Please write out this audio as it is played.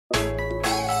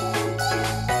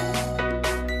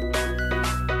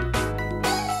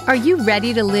Are you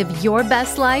ready to live your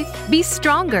best life, be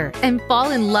stronger, and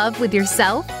fall in love with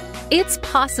yourself? It's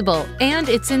possible, and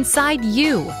it's inside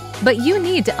you. But you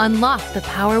need to unlock the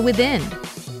power within.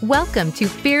 Welcome to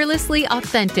Fearlessly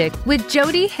Authentic with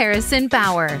Jody Harrison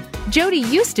Bauer. Jody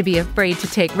used to be afraid to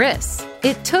take risks.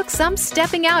 It took some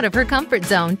stepping out of her comfort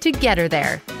zone to get her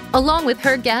there. Along with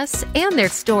her guests and their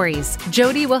stories,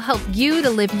 Jody will help you to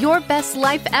live your best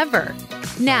life ever.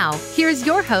 Now, here's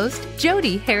your host,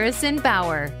 Jody Harrison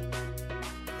Bauer.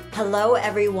 Hello,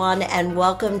 everyone, and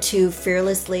welcome to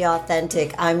Fearlessly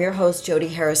Authentic. I'm your host, Jody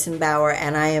Harrison Bauer,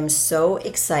 and I am so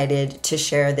excited to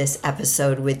share this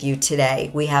episode with you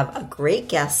today. We have a great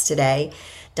guest today,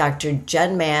 Dr.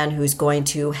 Jenn Mann, who's going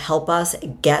to help us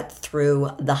get through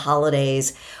the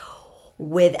holidays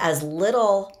with as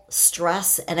little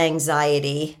stress and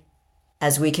anxiety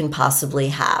as we can possibly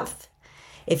have.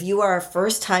 If you are a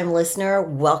first-time listener,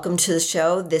 welcome to the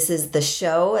show. This is the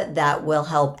show that will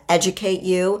help educate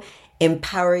you,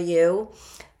 empower you,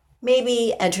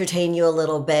 maybe entertain you a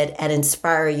little bit, and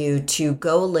inspire you to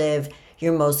go live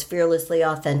your most fearlessly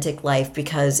authentic life.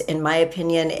 Because in my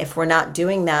opinion, if we're not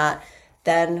doing that,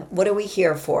 then what are we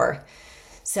here for?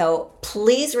 So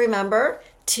please remember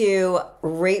to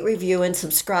rate, review, and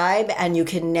subscribe. And you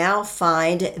can now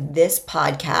find this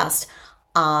podcast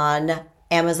on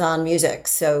Amazon Music.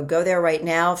 So go there right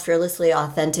now. Fearlessly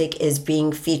Authentic is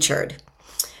being featured.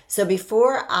 So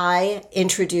before I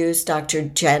introduce Dr.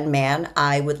 Jenn Mann,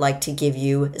 I would like to give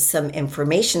you some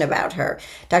information about her.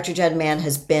 Dr. Jenn Mann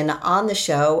has been on the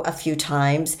show a few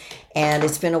times, and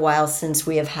it's been a while since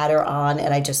we have had her on,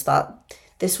 and I just thought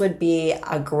this would be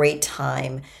a great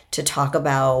time to talk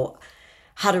about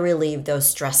how to relieve those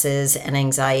stresses and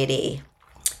anxiety.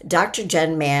 Dr.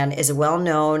 Jenn Mann is a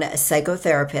well-known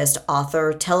psychotherapist,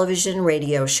 author, television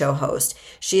radio show host.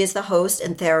 She is the host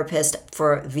and therapist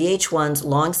for VH1's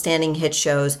long-standing hit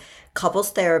shows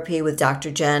Couples Therapy with Dr.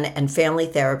 Jenn and Family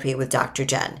Therapy with Dr.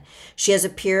 Jenn. She has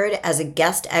appeared as a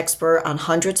guest expert on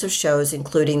hundreds of shows,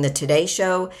 including The Today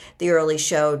Show, The Early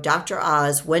Show, Dr.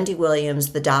 Oz, Wendy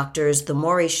Williams, The Doctors, The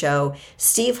Maury Show,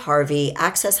 Steve Harvey,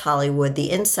 Access Hollywood, The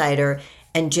Insider,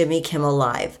 and Jimmy Kimmel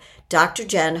Live. Dr.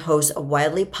 Jenn hosts a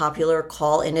widely popular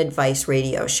call-in advice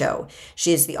radio show.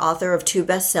 She is the author of 2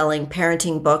 best-selling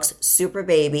parenting books, Super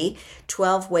Baby,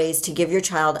 12 Ways to Give Your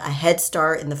Child a Head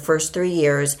Start in the First 3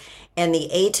 Years, and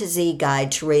the A to Z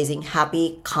Guide to Raising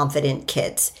Happy, Confident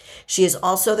Kids. She is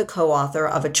also the co-author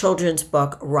of a children's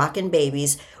book, Rockin'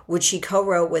 Babies, which she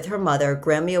co-wrote with her mother,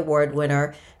 Grammy Award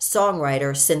winner,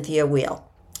 songwriter Cynthia Weil.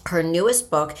 Her newest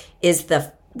book is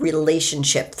The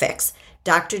Relationship Fix,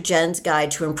 Dr. Jenn's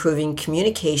Guide to Improving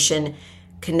Communication,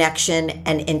 Connection,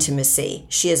 and Intimacy.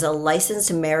 She is a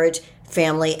licensed marriage,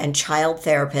 family, and child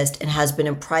therapist and has been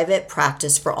in private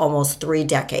practice for almost 3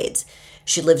 decades.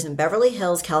 She lives in Beverly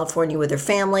Hills, California with her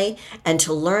family. And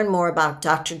to learn more about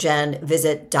Dr. Jenn,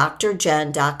 visit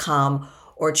drjenn.com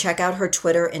or check out her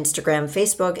Twitter, Instagram,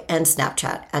 Facebook, and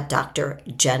Snapchat at Dr.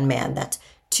 Jenn Mann. That's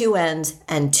 2 N's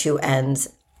and 2 N's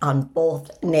on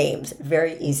both names.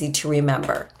 Very easy to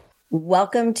remember.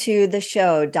 Welcome to the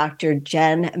show, Dr.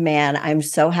 Jenn Mann. I'm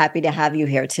so happy to have you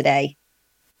here today.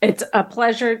 It's a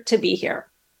pleasure to be here.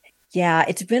 Yeah,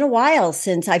 it's been a while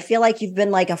since I feel like you've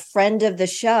been like a friend of the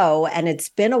show, and it's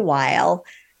been a while.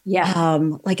 Yeah.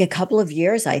 Like a couple of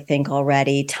years, I think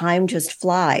already. Time just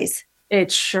flies. It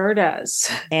sure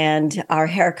does. And our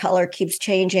hair color keeps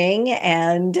changing.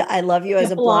 And I love you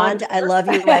as a blonde. I love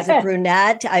you as a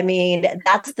brunette. I mean,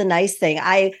 that's the nice thing.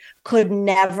 I could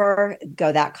never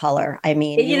go that color. I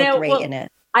mean, you look great in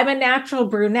it. I'm a natural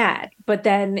brunette, but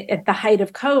then at the height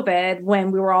of COVID,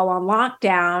 when we were all on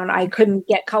lockdown, I couldn't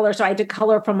get color. So I had to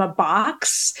color from a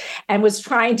box and was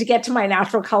trying to get to my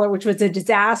natural color, which was a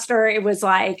disaster. It was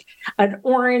like an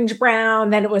orange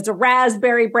brown, then it was a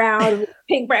raspberry brown, it was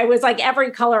pink brown. It was like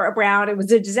every color of brown. It was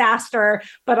a disaster,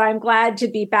 but I'm glad to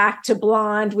be back to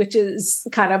blonde, which is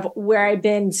kind of where I've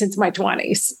been since my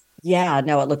 20s. Yeah,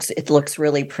 no, it looks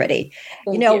really pretty.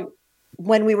 Thank you.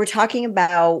 When we were talking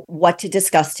about what to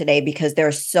discuss today, because there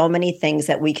are so many things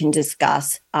that we can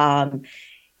discuss,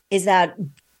 is that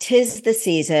 'tis the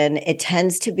season. It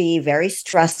tends to be very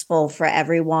stressful for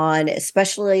everyone,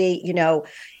 especially,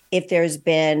 if there's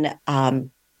been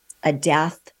a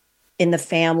death in the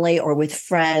family or with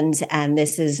friends. And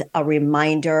this is a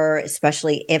reminder,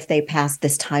 especially if they pass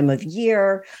this time of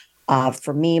year.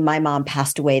 For me, my mom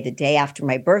passed away the day after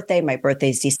my birthday. My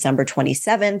birthday is December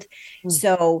 27th.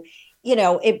 So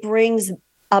it brings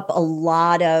up a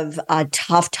lot of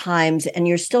tough times, and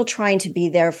you're still trying to be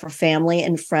there for family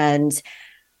and friends.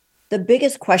 The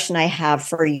biggest question I have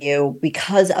for you,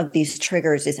 because of these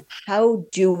triggers, is how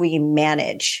do we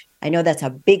manage I know that's a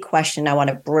big question. I want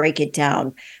to break it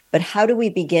down, but how do we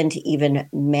begin to even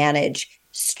manage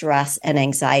stress and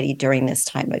anxiety during this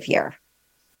time of year?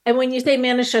 And when you say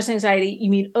manage stress and anxiety, you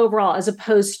mean overall as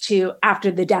opposed to after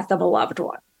the death of a loved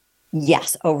one?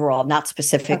 Yes, overall, not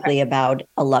specifically about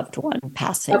a loved one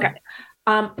passing. Okay.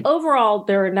 Overall,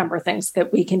 there are a number of things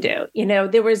that we can do.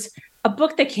 There was a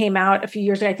book that came out a few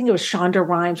years ago. I think it was Shonda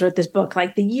Rhimes wrote this book,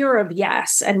 like The Year of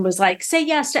Yes, and was like, say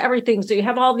yes to everything. So you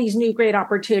have all these new great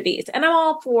opportunities. And I'm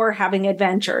all for having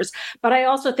adventures, but I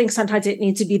also think sometimes it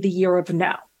needs to be the year of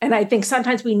no. And I think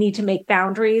sometimes we need to make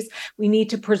boundaries. We need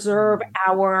to preserve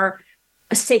our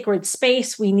sacred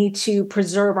space. We need to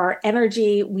preserve our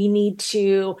energy. We need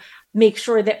to make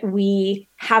sure that we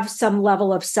have some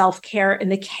level of self-care in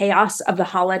the chaos of the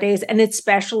holidays. And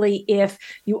especially if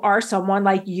you are someone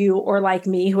like you or like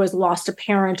me who has lost a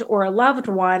parent or a loved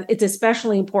one, it's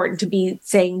especially important to be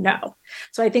saying no.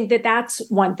 So I think that that's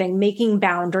one thing, making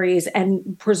boundaries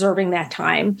and preserving that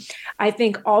time. I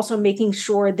think also making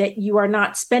sure that you are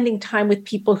not spending time with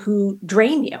people who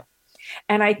drain you.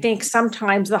 And I think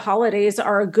sometimes the holidays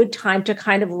are a good time to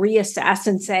kind of reassess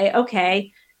and say,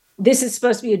 okay, this is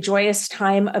supposed to be a joyous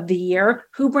time of the year.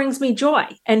 Who brings me joy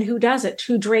and who doesn't?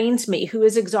 Who drains me? Who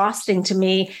is exhausting to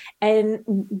me? And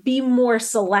be more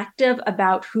selective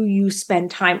about who you spend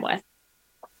time with.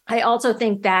 I also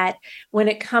think that when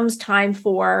it comes time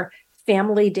for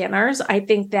family dinners, I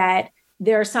think that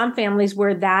there are some families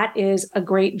where that is a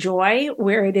great joy,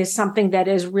 where it is something that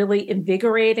is really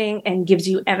invigorating and gives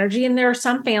you energy. And there are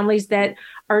some families that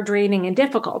are draining and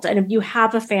difficult. And if you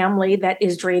have a family that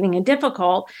is draining and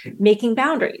difficult, making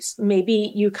boundaries.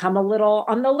 Maybe you come a little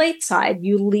on the late side,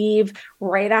 you leave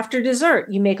right after dessert.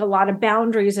 You make a lot of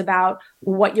boundaries about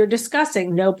what you're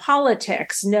discussing, no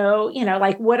politics, no,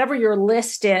 like whatever your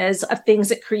list is of things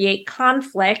that create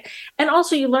conflict. And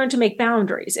also you learn to make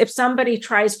boundaries. If somebody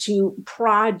tries to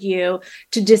prod you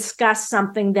to discuss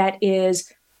something that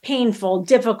is painful,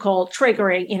 difficult,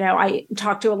 triggering. I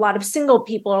talk to a lot of single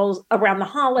people around the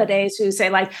holidays who say,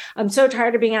 like, I'm so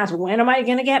tired of being asked, when am I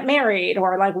going to get married?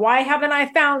 Or like, why haven't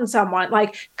I found someone?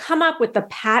 Like, come up with the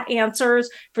pat answers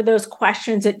for those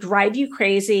questions that drive you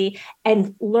crazy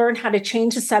and learn how to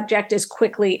change the subject as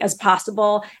quickly as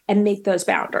possible and make those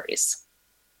boundaries.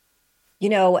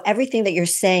 Everything that you're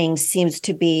saying seems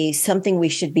to be something we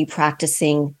should be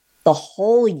practicing the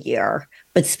whole year,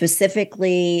 but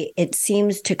specifically, it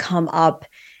seems to come up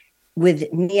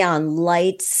with neon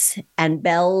lights and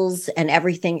bells and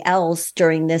everything else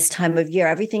during this time of year.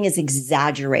 Everything is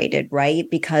exaggerated, right?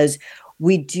 Because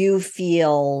we do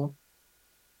feel,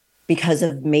 because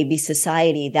of maybe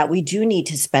society, that we do need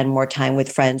to spend more time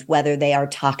with friends, whether they are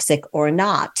toxic or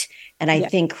not. And I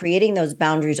think creating those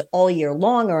boundaries all year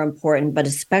long are important, but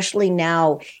especially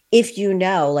now, if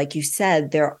like you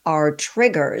said, there are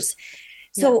triggers.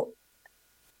 So,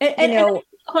 and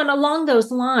along those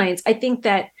lines, I think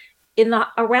that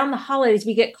around the holidays,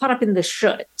 we get caught up in the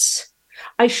shoulds.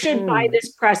 I should buy this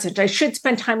present. I should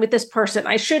spend time with this person.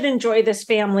 I should enjoy this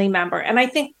family member. And I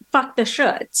think, fuck the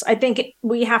shoulds. I think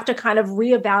we have to kind of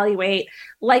reevaluate.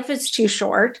 Life is too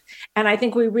short. And I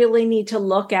think we really need to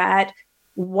look at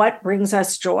what brings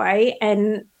us joy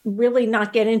and really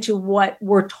not get into what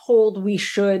we're told we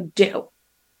should do.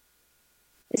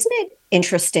 Isn't it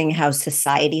interesting how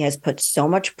society has put so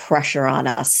much pressure on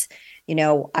us?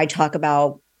 I talk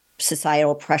about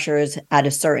societal pressures at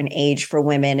a certain age for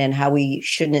women and how we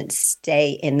shouldn't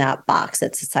stay in that box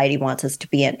that society wants us to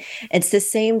be in. It's the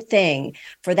same thing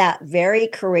for that very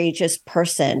courageous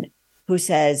person who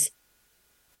says,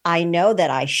 I know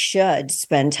that I should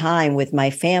spend time with my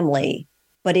family,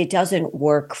 but it doesn't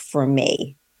work for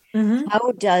me. Mm-hmm.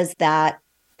 How does that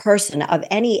person of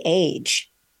any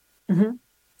age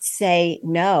say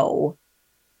no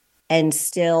and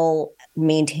still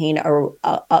maintain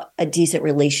a decent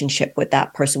relationship with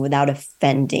that person without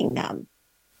offending them?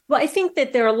 Well, I think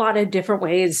that there are a lot of different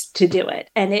ways to do it.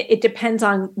 And it depends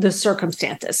on the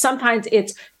circumstances. Sometimes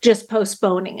it's just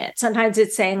postponing it. Sometimes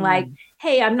it's saying like,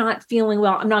 hey, I'm not feeling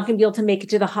well. I'm not going to be able to make it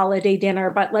to the holiday dinner,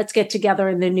 but let's get together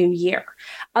in the new year.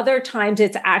 Other times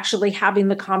it's actually having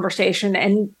the conversation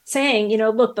and saying,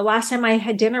 look, the last time I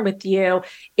had dinner with you,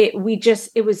 there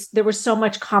was so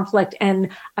much conflict and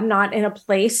I'm not in a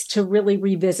place to really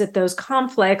revisit those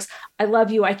conflicts. I love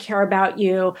you. I care about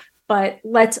you. But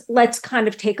let's kind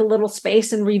of take a little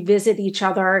space and revisit each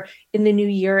other in the new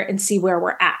year and see where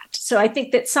we're at. So I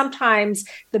think that sometimes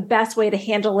the best way to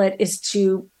handle it is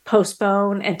to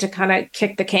postpone and to kind of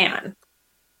kick the can.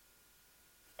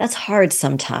 That's hard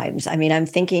sometimes. I mean, I'm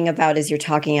thinking about, as you're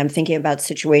talking, I'm thinking about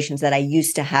situations that I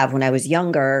used to have when I was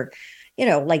younger,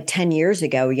 like 10 years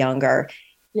ago, younger.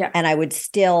 Yeah. And I would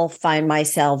still find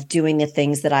myself doing the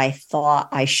things that I thought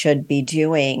I should be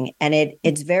doing. And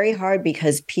it's very hard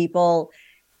because people,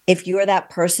 if you're that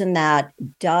person that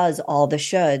does all the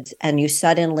shoulds and you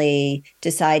suddenly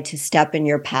decide to step in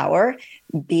your power,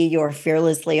 be your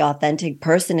fearlessly authentic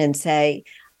person and say,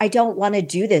 I don't want to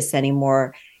do this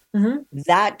anymore.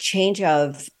 That change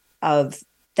of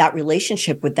that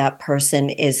relationship with that person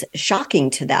is shocking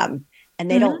to them. And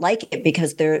they don't like it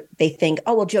because they think,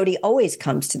 oh, well, Jody always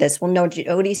comes to this. Well, no,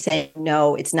 Jody's saying,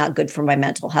 no, it's not good for my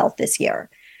mental health this year.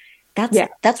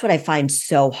 That's what I find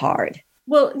so hard.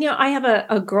 Well, I have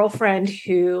a girlfriend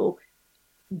who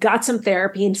got some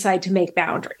therapy and decided to make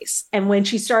boundaries. And when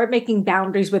she started making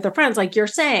boundaries with her friends, like you're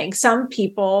saying, some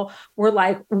people were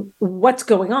like, what's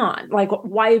going on? Like,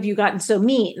 why have you gotten so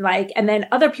mean? Like, and then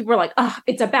other people were like, oh,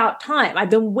 it's about time. I've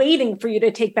been waiting for you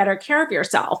to take better care of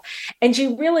yourself. And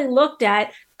she really looked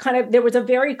at there was a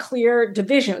very clear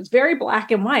division. It was very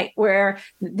black and white, where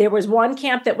there was one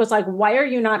camp that was like, why are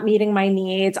you not meeting my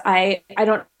needs? I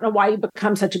don't know why you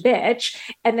become such a bitch.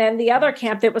 And then the other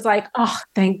camp that was like, oh,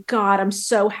 thank God, I'm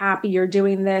so happy you're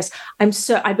doing this.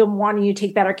 I've been wanting you to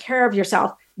take better care of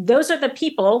yourself. Those are the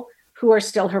people who are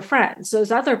still her friends.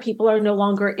 Those other people are no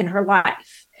longer in her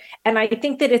life. And I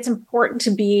think that it's important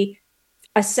to be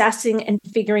assessing and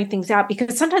figuring things out,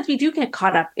 because sometimes we do get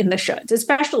caught up in the shoulds,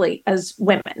 especially as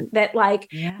women, that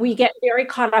we get very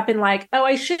caught up in like, oh,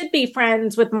 I should be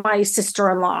friends with my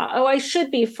sister-in-law. Oh, I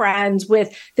should be friends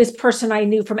with this person I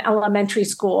knew from elementary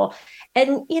school.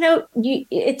 And,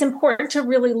 it's important to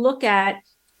really look at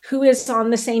who is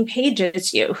on the same page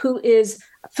as you, who is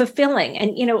fulfilling.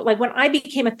 And, like when I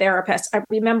became a therapist, I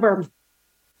remember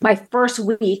my first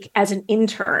week as an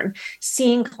intern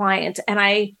seeing clients, and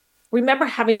I remember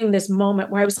having this moment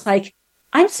where I was like,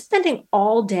 I'm spending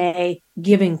all day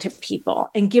giving to people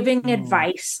and giving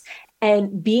advice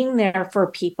and being there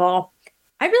for people.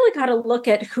 I really got to look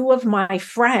at who of my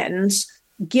friends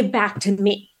give back to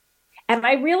me. And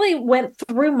I really went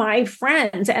through my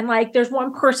friends, and like, there's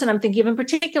one person I'm thinking of in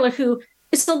particular who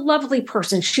is a lovely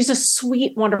person. She's a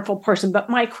sweet, wonderful person. But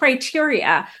my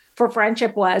criteria for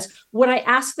friendship was, would I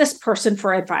ask this person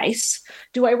for advice?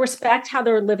 Do I respect how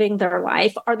they're living their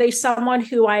life? Are they someone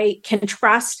who I can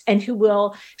trust and who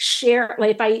will share?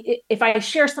 Like if I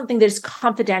share something that is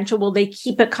confidential, will they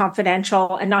keep it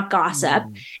confidential and not gossip?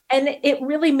 And it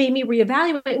really made me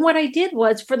reevaluate. And what I did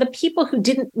was, for the people who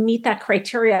didn't meet that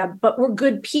criteria, but were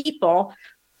good people,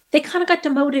 they kind of got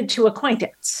demoted to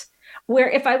acquaintance. Where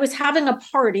if I was having a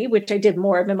party, which I did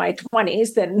more of in my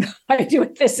 20s than I do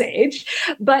at this age,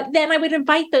 but then I would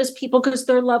invite those people because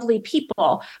they're lovely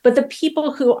people. But the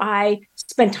people who I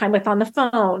spent time with on the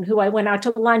phone, who I went out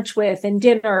to lunch with and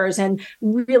dinners and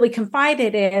really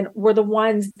confided in, were the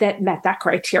ones that met that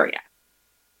criteria.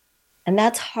 And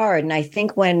that's hard. And I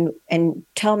think and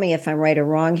tell me if I'm right or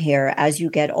wrong here, as you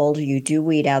get older, you do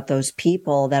weed out those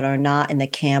people that are not in the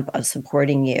camp of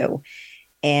supporting you.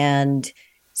 And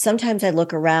sometimes I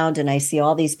look around and I see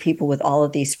all these people with all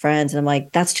of these friends, and I'm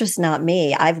like, that's just not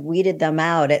me. I've weeded them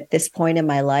out at this point in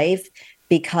my life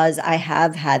because I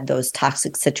have had those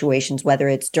toxic situations, whether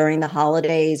it's during the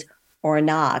holidays or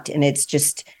not. And it's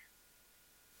just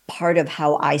part of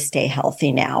how I stay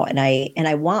healthy now. And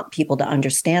I want people to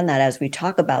understand that as we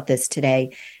talk about this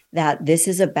today, that this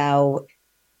is about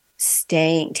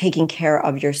taking care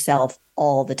of yourself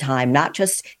all the time. Not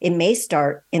just, it may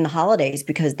start in the holidays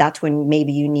because that's when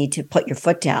maybe you need to put your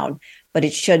foot down, but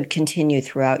it should continue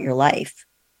throughout your life.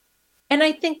 And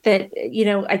I think that,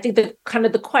 I think that kind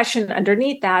of the question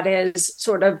underneath that is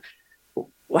sort of,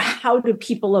 how do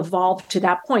people evolve to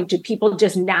that point? Do people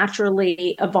just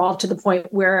naturally evolve to the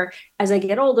point where as I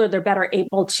get older, they're better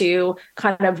able to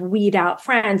kind of weed out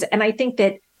friends? And I think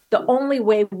that the only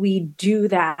way we do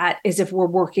that is if we're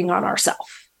working on ourselves.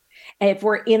 If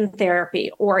we're in therapy,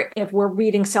 or if we're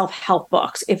reading self-help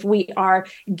books, if we are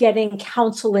getting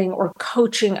counseling or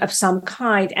coaching of some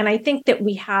kind. And I think that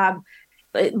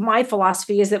my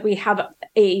philosophy is that we have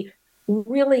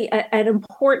an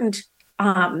important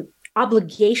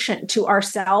obligation to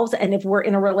ourselves, and if we're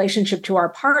in a relationship, to our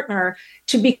partner,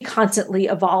 to be constantly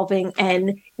evolving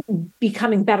and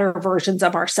becoming better versions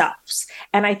of ourselves.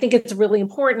 And I think it's really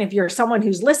important, if you're someone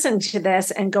who's listened to this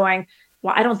and going,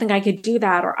 well, I don't think I could do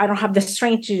that, or I don't have the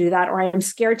strength to do that, or I'm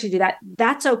scared to do that,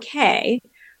 that's okay.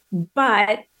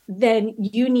 But then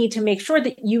you need to make sure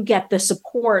that you get the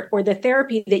support or the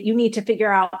therapy that you need to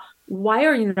figure out, why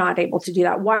are you not able to do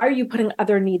that? Why are you putting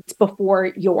other needs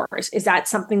before yours? Is that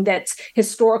something that's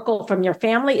historical from your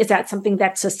family? Is that something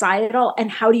that's societal? And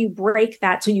how do you break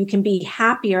that so you can be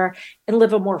happier and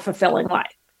live a more fulfilling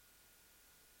life?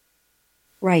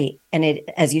 Right. And it,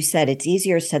 as you said, it's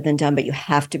easier said than done, but you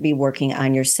have to be working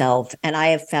on yourself. And I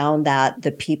have found that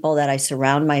the people that I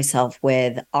surround myself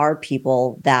with are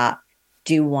people that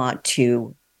do want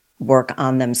to work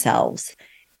on themselves.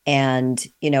 And,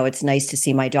 it's nice to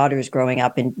see my daughters growing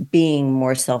up and being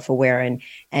more self-aware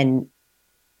and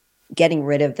getting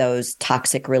rid of those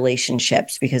toxic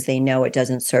relationships because they know it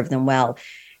doesn't serve them well.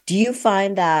 Do you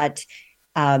find that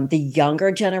the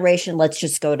younger generation, let's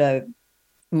just go to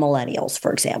millennials,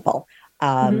 for example,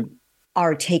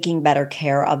 are taking better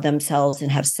care of themselves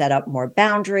and have set up more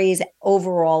boundaries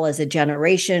overall as a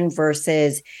generation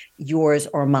versus yours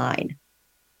or mine?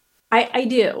 I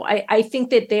do. I think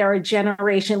that they are a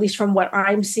generation, at least from what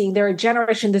I'm seeing, they're a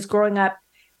generation that's growing up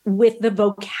with the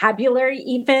vocabulary,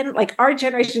 even like our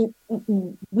generation,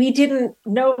 we didn't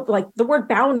know, like the word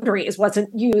boundaries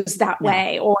wasn't used that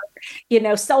way, or,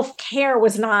 self-care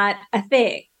was not a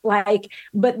thing.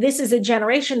 But this is a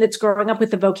generation that's growing up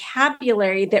with the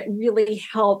vocabulary that really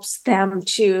helps them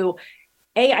to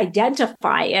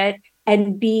identify it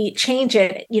and change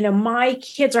it. My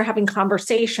kids are having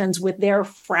conversations with their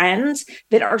friends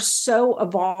that are so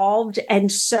evolved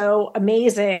and so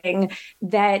amazing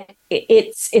that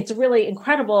it's really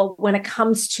incredible when it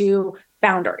comes to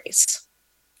boundaries.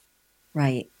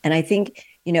 Right. And I think,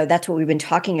 that's what we've been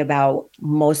talking about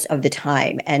most of the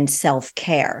time, and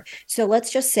self-care. So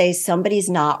let's just say somebody's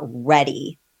not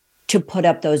ready to put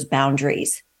up those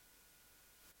boundaries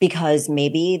because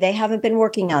maybe they haven't been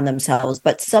working on themselves,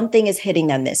 but something is hitting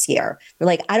them this year. They're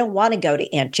like, I don't want to go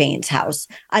to Aunt Jane's house.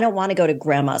 I don't want to go to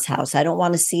grandma's house. I don't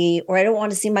want to see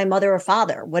my mother or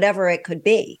father, whatever it could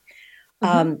be.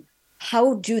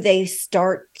 How do they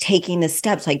start taking the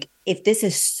steps? Like, if this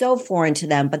is so foreign to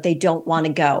them, but they don't want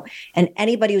to go. And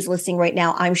anybody who's listening right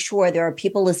now, I'm sure there are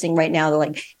people listening right now. They're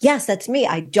like, yes, that's me.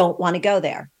 I don't want to go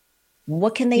there.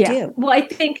 What can they do? Well, I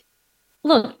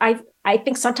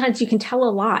think sometimes you can tell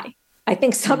a lie. I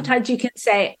think sometimes you can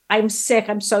say, I'm sick.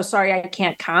 I'm so sorry. I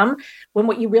can't come. When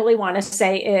what you really want to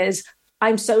say is,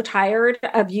 I'm so tired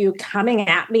of you coming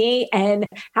at me and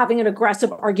having an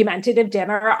aggressive, argumentative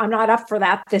dinner. I'm not up for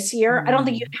that this year. I don't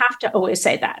think you have to always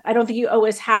say that. I don't think you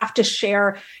always have to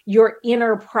share your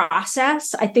inner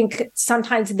process. I think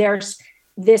sometimes there's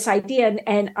this idea,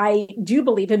 and I do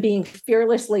believe in being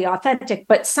fearlessly authentic,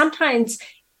 but sometimes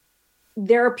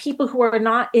there are people who are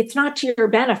not, it's not to your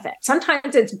benefit.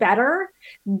 Sometimes it's better.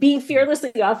 Being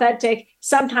fearlessly authentic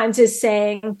sometimes is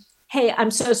saying, hey,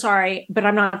 I'm so sorry, but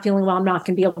I'm not feeling well. I'm not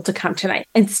going to be able to come tonight,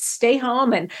 and stay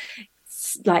home and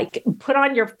put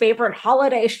on your favorite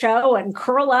holiday show and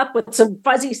curl up with some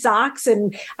fuzzy socks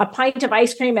and a pint of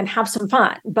ice cream and have some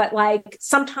fun. But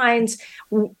sometimes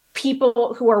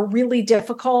people who are really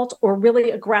difficult or really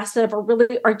aggressive or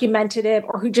really argumentative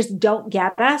or who just don't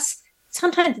get us,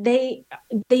 sometimes they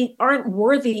aren't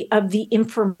worthy of the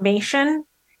information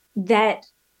that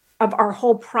of our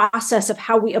whole process of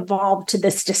how we evolved to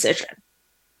this decision.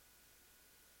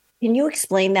 Can you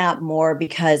explain that more?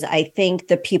 Because I think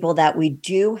the people that we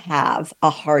do have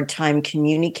a hard time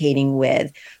communicating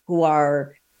with, who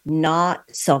are not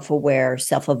self-aware,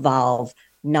 self-evolve,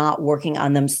 not working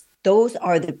on them, those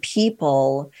are the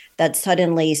people that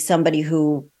suddenly somebody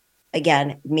who,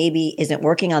 again, maybe isn't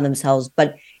working on themselves,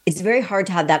 but it's very hard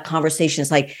to have that conversation.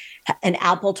 It's like an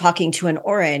apple talking to an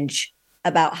orange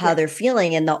about how they're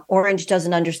feeling, and the orange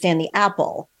doesn't understand the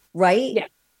apple, right?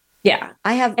 Yeah.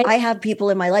 I have people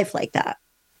in my life like that.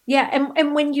 Yeah.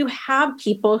 And when you have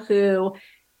people who,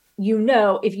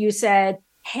 if you said,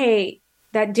 hey,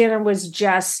 that dinner was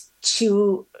just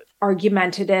too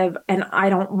argumentative and I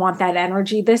don't want that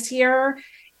energy this year,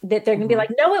 that they're going to be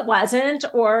like, no, it wasn't,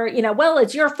 or, well,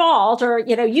 it's your fault, or,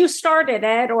 you started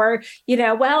it, or,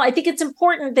 well, I think it's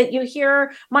important that you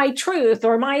hear my truth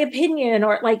or my opinion,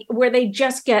 or where they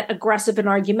just get aggressive and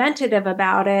argumentative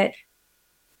about it.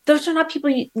 Those are not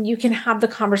people you can have the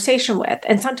conversation with.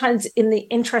 And sometimes in the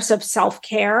interest of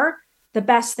self-care, the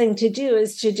best thing to do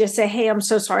is to just say, hey, I'm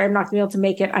so sorry. I'm not going to be able to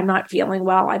make it. I'm not feeling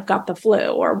well. I've got the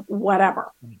flu or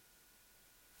whatever.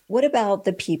 What about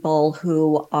the people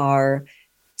who are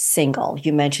single?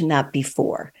 You mentioned that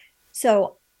before.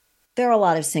 So there are a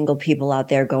lot of single people out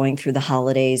there going through the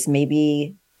holidays.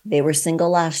 Maybe they were single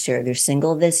last year. They're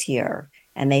single this year.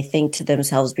 And they think to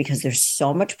themselves, because there's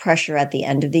so much pressure at the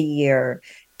end of the year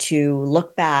to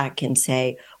look back and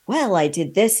say, well, I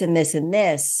did this and this and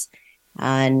this.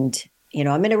 And,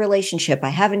 I'm in a relationship. I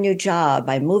have a new job.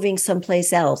 I'm moving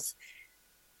someplace else.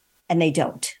 And they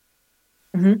don't.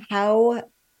 And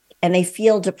they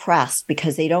feel depressed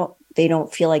because they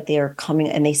don't feel like they are coming,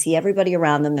 and they see everybody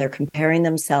around them. They're comparing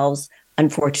themselves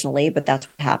unfortunately, but that's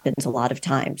what happens a lot of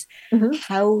times. Mm-hmm.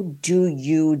 How do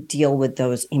you deal with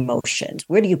those emotions?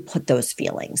 Where do you put those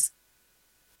feelings?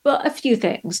 Well, a few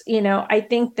things. I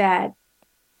think that,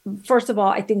 first of all,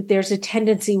 I think there's a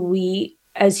tendency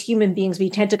as human beings, we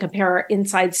tend to compare our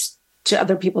insides to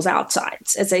other people's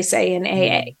outsides, as they say in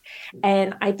AA.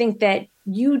 And I think that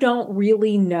you don't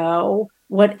really know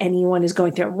what anyone is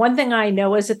going through. One thing I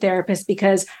know as a therapist,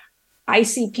 because I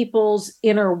see people's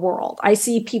inner world, I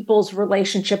see people's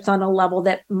relationships on a level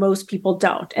that most people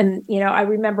don't. And, I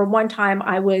remember one time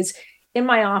I was in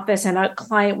my office and a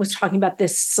client was talking about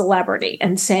this celebrity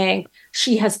and saying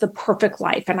she has the perfect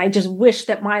life. And I just wish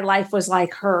that my life was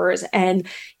like hers. And,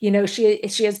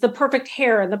 she has the perfect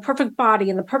hair and the perfect body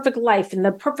and the perfect life and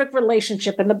the perfect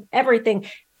relationship and everything.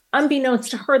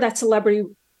 Unbeknownst to her, that celebrity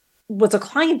was a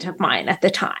client of mine at the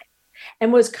time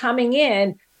and was coming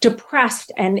in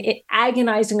depressed and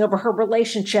agonizing over her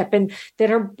relationship and that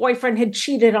her boyfriend had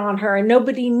cheated on her and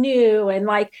nobody knew. And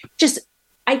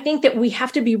I think that we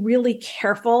have to be really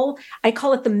careful. I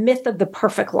call it the myth of the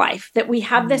perfect life, that we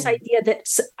have this idea that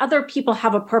other people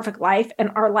have a perfect life and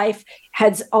our life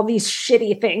has all these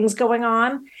shitty things going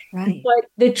on. Right. But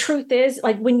the truth is,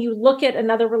 when you look at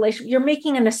another relationship, you're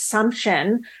making an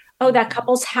assumption. Oh, that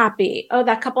couple's happy. Oh,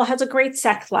 that couple has a great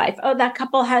sex life. Oh, that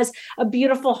couple has a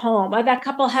beautiful home. Oh, that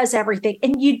couple has everything.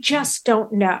 And you just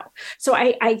don't know. So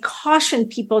I caution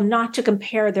people not to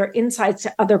compare their insides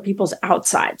to other people's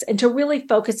outsides and to really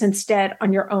focus instead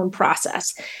on your own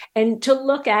process and to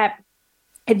look at,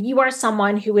 if you are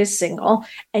someone who is single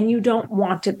and you don't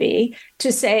want to be,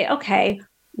 to say, okay,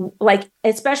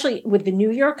 especially with the new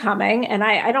year coming, and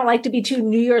I don't like to be too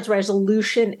New Year's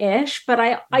resolution-ish, but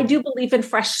I do believe in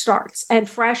fresh starts and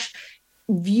fresh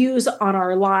views on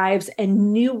our lives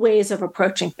and new ways of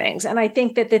approaching things. And I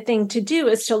think that the thing to do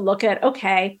is to look at,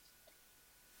 okay,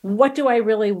 what do I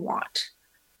really want?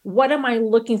 What am I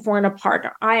looking for in a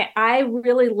partner? I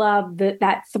really love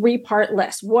that 3-part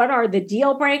list. What are the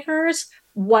deal breakers?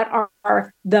 What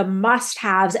are the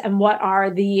must-haves? And what are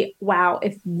the, wow,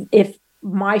 if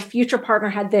my future partner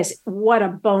had this, what a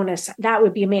bonus. That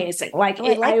would be amazing. I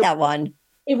like that one.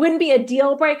 It wouldn't be a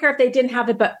deal breaker if they didn't have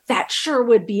it, but that sure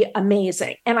would be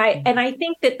amazing. And I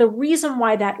think that the reason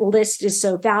why that list is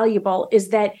so valuable is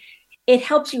that it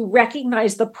helps you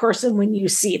recognize the person when you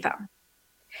see them.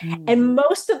 And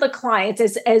most of the clients,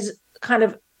 as kind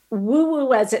of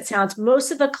woo-woo as it sounds, most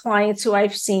of the clients who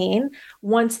I've seen,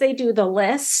 once they do the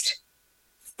list,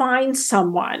 find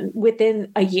someone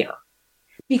within a year,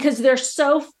 because they're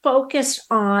so focused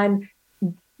on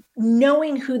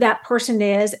knowing who that person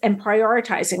is and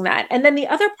prioritizing that. And then the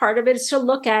other part of it is to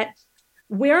look at,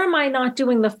 where am I not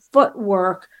doing the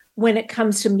footwork when it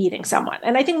comes to meeting someone?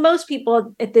 And I think most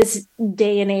people at this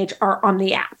day and age are on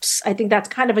the apps. I think that's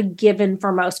kind of a given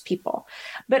for most people.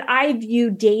 But I view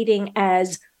dating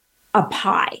as a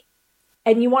pie.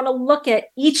 And you want to look at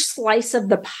each slice of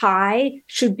the pie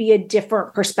should be a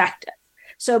different perspective.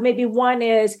 So maybe one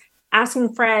is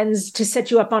asking friends to set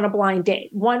you up on a blind date.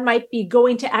 One might be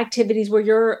going to activities where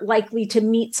you're likely to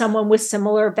meet someone with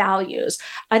similar values.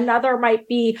 Another might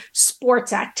be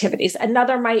sports activities.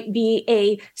 Another might be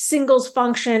a singles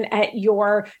function at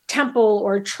your temple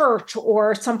or church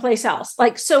or someplace else.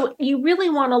 So you really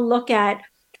want to look at,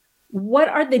 what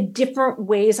are the different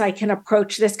ways I can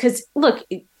approach this? Because look,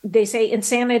 they say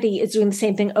insanity is doing the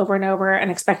same thing over and over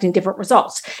and expecting different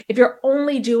results. If you're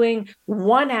only doing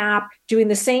one app, doing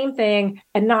the same thing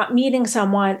and not meeting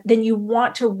someone, then you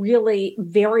want to really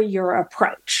vary your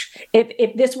approach.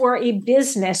 If this were a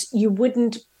business, you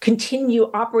wouldn't continue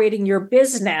operating your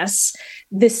business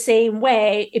the same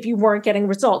way if you weren't getting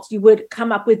results. You would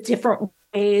come up with different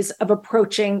ways of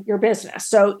approaching your business.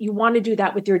 So you want to do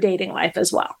that with your dating life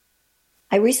as well.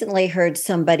 I recently heard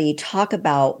somebody talk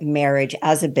about marriage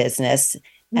as a business.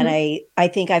 And I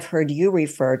think I've heard you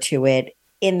refer to it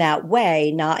in that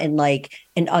way, not in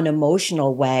an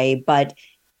unemotional way, but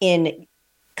in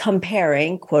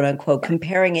comparing, quote unquote,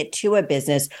 comparing it to a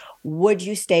business. Would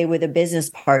you stay with a business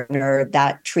partner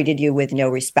that treated you with no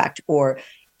respect? Or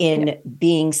in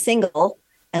being single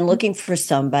and looking for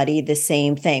somebody, the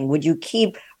same thing? Would you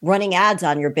keep running ads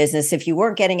on your business if you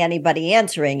weren't getting anybody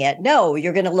answering it? No,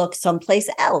 you're going to look someplace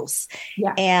else.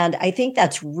 Yeah. And I think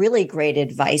that's really great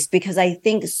advice, because I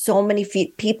think so many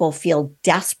people feel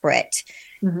desperate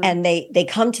and they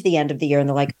come to the end of the year and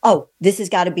they're like, oh, this has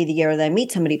got to be the year that I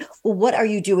meet somebody. Well, what are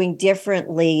you doing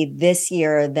differently this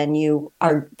year than you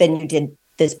did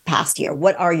this past year?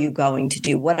 What are you going to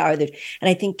do? And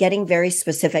I think getting very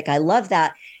specific, I love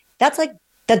that.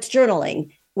 That's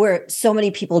journaling, where so many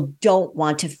people don't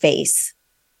want to face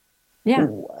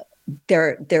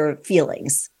their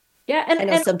feelings. Yeah. I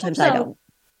know sometimes I don't.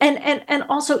 And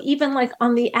also even like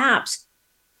on the apps,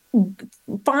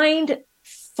 find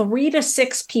 3 to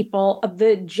 6 people of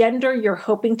the gender you're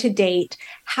hoping to date,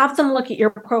 have them look at your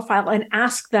profile and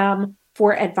ask them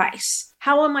for advice.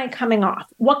 How am I coming off?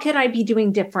 What could I be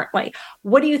doing differently?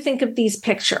 What do you think of these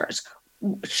pictures?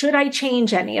 Should I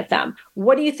change any of them?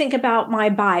 What do you think about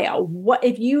my bio? What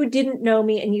if you didn't know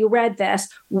me and you read this?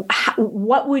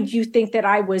 What would you think that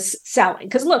I was selling?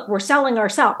 Because look, we're selling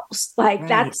ourselves. Like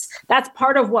Right. that's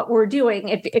part of what we're doing.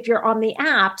 If you're on the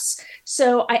apps,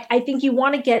 so I think you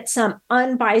want to get some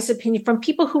unbiased opinion from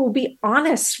people who will be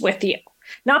honest with you.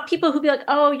 Not people who be like,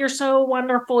 oh, you're so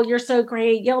wonderful. You're so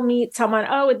great. You'll meet someone.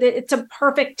 Oh, it's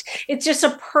just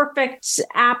a perfect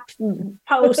app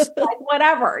post, like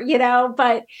whatever,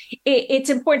 but it's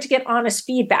important to get honest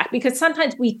feedback because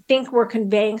sometimes we think we're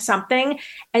conveying something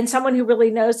and someone who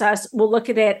really knows us will look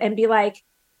at it and be like,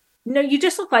 no, you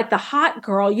just look like the hot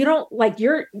girl. You don't look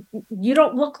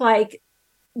like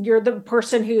you're the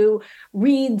person who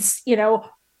reads,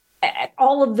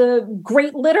 all of the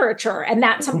great literature. And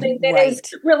that's something that Right. is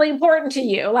really important to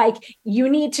you. Like you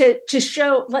need to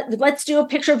show, let's do a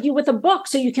picture of you with a book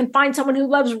so you can find someone who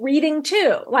loves reading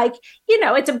too. Like,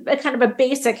 it's a kind of a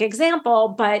basic example,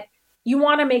 but you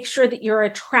want to make sure that you're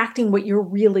attracting what you're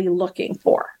really looking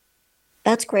for.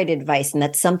 That's great advice. And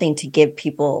that's something to give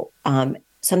people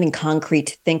something concrete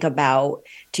to think about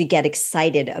to get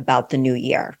excited about the new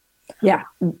year. Yeah.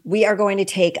 We are going to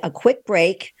take a quick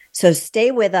break. So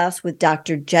stay with us with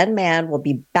Dr. Jenn Mann. We'll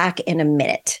be back in a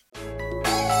minute.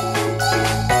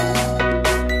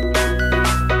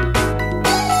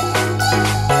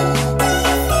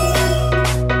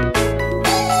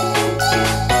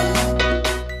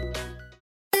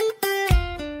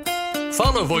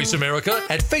 Follow Voice America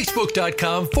at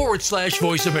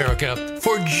facebook.com/Voice America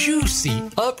for juicy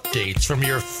updates from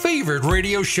your favorite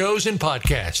radio shows and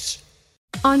podcasts.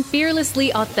 On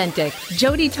Fearlessly Authentic,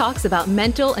 Jody talks about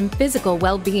mental and physical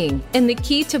well-being, and the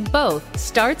key to both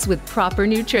starts with proper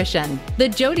nutrition. The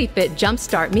Jody Fit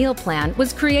Jumpstart Meal Plan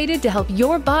was created to help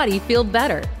your body feel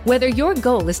better. Whether your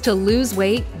goal is to lose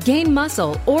weight, gain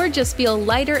muscle, or just feel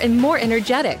lighter and more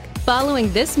energetic,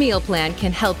 following this meal plan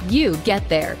can help you get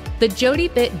there. The Jody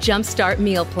Fit Jumpstart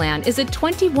Meal Plan is a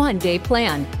 21-day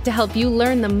plan to help you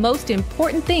learn the most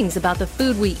important things about the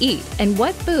food we eat and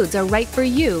what foods are right for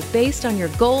you based on your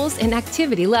goals and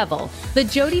activity level. The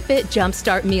Jody Fit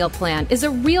Jumpstart Meal Plan is a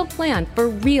real plan for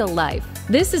real life.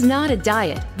 This is not a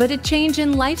diet, but a change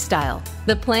in lifestyle.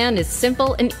 The plan is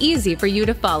simple and easy for you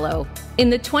to follow. In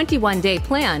the 21-day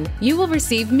plan, you will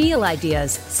receive meal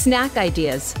ideas, snack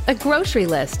ideas, a grocery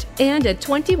list, and a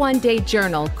 21-day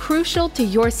journal crucial to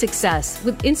your success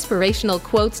with inspirational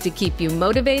quotes to keep you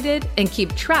motivated and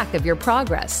keep track of your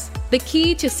progress. The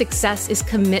key to success is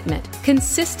commitment,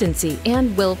 consistency,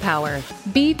 and willpower.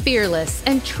 Be fearless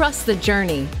and trust the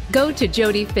journey. Go to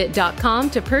jodyfit.com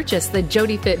to purchase the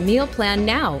Jody Fit Meal Plan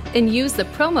now and use the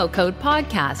promo code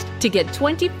podcast to get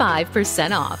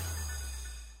 25% off.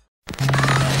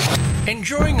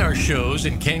 Enjoying our shows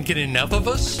and can't get enough of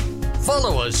us?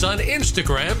 Follow us on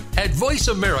Instagram at Voice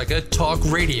America Talk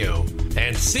Radio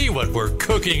and see what we're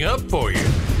cooking up for you.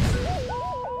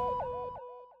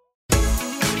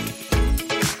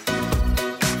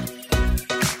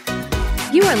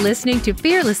 You are listening to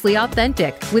Fearlessly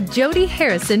Authentic with Jody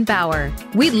Harrison Bauer.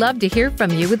 We'd love to hear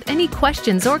from you with any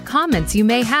questions or comments you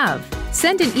may have.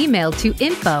 Send an email to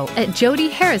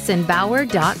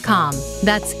info@jodyharrisonbauer.com.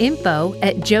 That's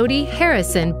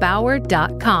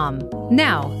info@jodyharrisonbauer.com.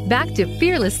 Now, back to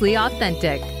Fearlessly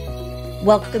Authentic.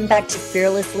 Welcome back to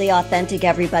Fearlessly Authentic,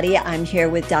 everybody. I'm here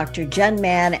with Dr. Jenn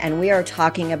Mann, and we are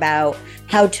talking about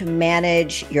how to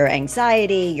manage your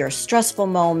anxiety, your stressful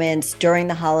moments during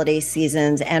the holiday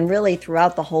seasons, and really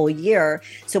throughout the whole year.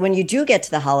 So when you do get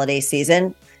to the holiday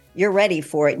season, you're ready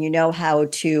for it and you know how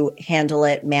to handle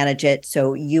it, manage it,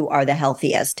 so you are the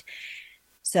healthiest.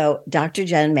 So Dr.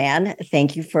 Jenn Mann,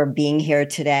 thank you for being here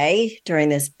today during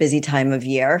this busy time of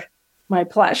year. My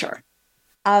pleasure.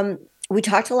 We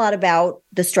talked a lot about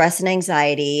the stress and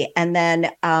anxiety. And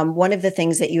then one of the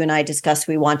things that you and I discussed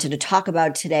we wanted to talk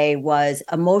about today was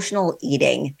emotional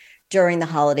eating during the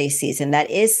holiday season. That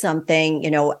is something,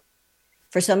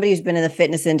 for somebody who's been in the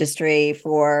fitness industry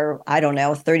for,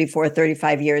 34,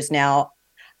 35 years now,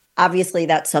 obviously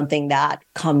that's something that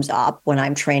comes up when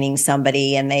I'm training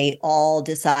somebody and they all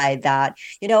decide that,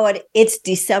 you know what, it's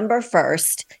December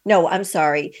 1st. No, I'm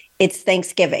sorry, it's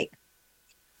Thanksgiving.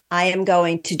 I am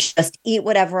going to just eat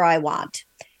whatever I want.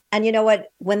 And you know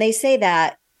what? When they say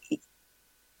that,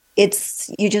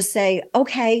 you just say,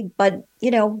 okay, but,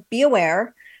 be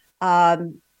aware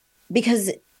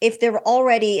because if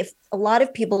a lot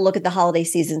of people look at the holiday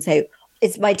season and say,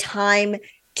 it's my time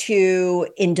to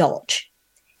indulge.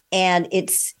 And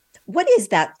what is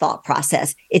that thought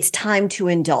process? It's time to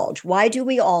indulge. Why do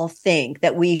we all think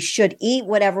that we should eat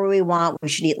whatever we want? We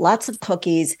should eat lots of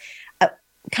cookies.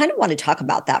 Kind of want to talk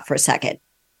about that for a second.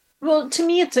 Well, to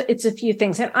me, it's a few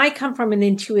things. And I come from an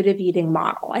intuitive eating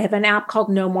model. I have an app called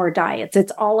No More Diets.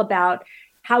 It's all about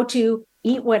how to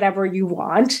eat whatever you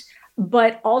want,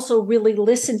 but also really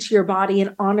listen to your body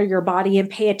and honor your body and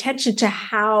pay attention to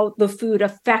how the food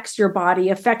affects your body,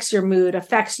 affects your mood,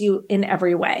 affects you in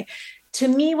every way. To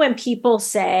me, when people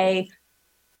say,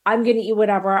 I'm going to eat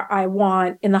whatever I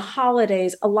want in the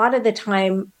holidays, a lot of the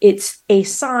time it's a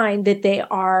sign that they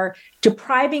are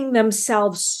depriving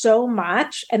themselves so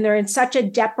much and they're in such a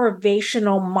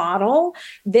deprivational model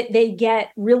that they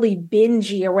get really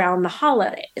bingey around the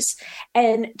holidays.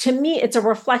 And to me, it's a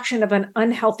reflection of an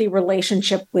unhealthy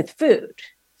relationship with food.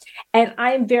 And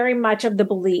I'm very much of the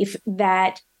belief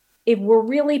that if we're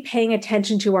really paying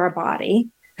attention to our body,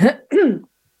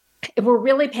 if we're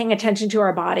really paying attention to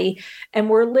our body and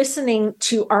we're listening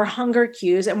to our hunger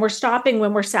cues and we're stopping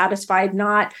when we're satisfied,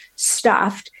 not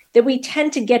stuffed, that we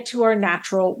tend to get to our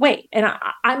natural weight. And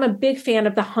I'm a big fan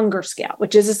of the hunger scale,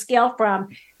 which is a scale from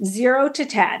 0 to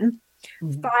 10,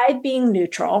 5 being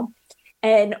neutral.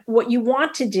 And what you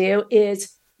want to do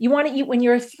is you want to eat when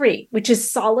you're a 3, which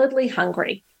is solidly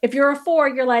hungry. If you're a 4,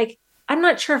 you're like, I'm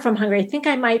not sure if I'm hungry. I think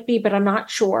I might be, but I'm not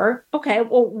sure. Okay,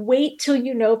 well, wait till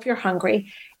you know if you're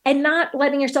hungry. And not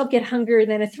letting yourself get hungrier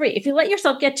than a 3. If you let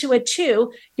yourself get to a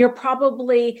 2, your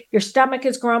stomach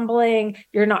is grumbling,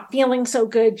 you're not feeling so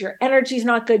good, your energy's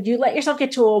not good. You let yourself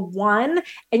get to a 1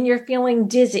 and you're feeling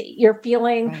dizzy. You're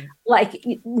feeling like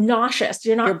nauseous.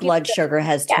 Your blood sugar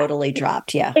has totally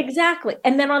dropped. Yeah, exactly.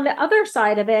 And then on the other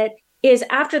side of it is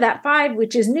after that 5,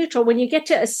 which is neutral, when you get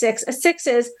to a 6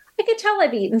 is, I can tell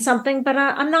I've eaten something, but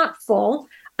I'm not full.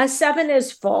 A 7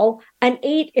 is full, an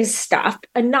 8 is stuffed,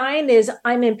 a 9 is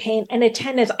I'm in pain, and a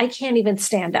 10 is I can't even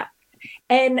stand up.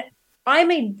 And I'm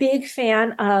a big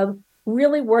fan of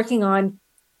really working on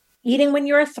eating when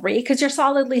you're a 3 because you're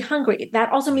solidly hungry. That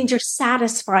also means you're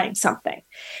satisfying something.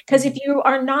 Because if you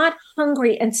are not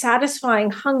hungry and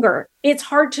satisfying hunger, it's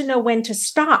hard to know when to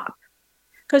stop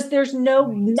because there's no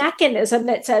mechanism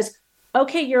that says,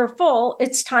 okay, you're full,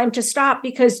 it's time to stop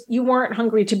because you weren't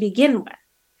hungry to begin with.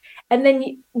 And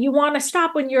then you want to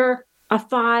stop when you're a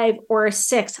 5 or a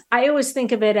 6. I always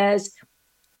think of it as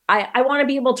I want to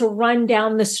be able to run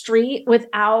down the street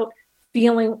without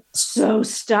feeling so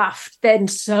stuffed and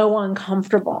so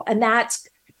uncomfortable. And that's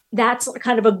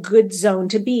kind of a good zone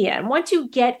to be in. Once you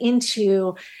get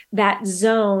into that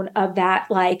zone of that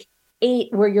like 8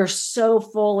 where you're so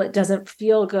full it doesn't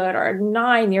feel good, or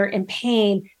 9 you're in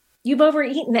pain, you've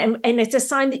overeaten, and it's a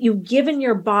sign that you've given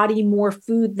your body more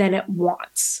food than it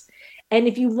wants. And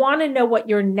if you want to know what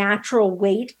your natural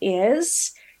weight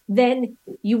is, then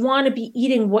you want to be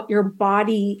eating what your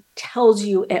body tells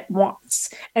you it wants.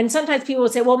 And sometimes people will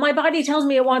say, well, my body tells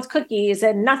me it wants cookies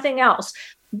and nothing else.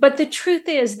 But the truth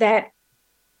is that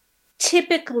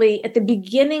typically at the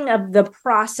beginning of the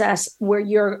process where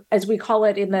you're, as we call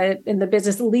it in the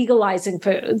business, legalizing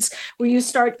foods, where you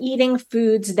start eating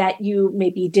foods that you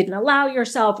maybe didn't allow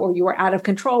yourself or you were out of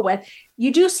control with,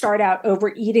 you do start out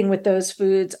overeating with those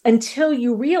foods until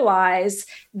you realize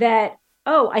that,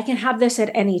 oh, I can have this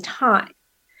at any time.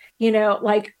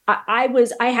 Like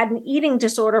I had an eating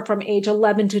disorder from age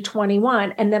 11 to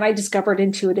 21, and then I discovered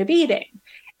intuitive eating.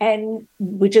 And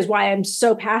which is why I'm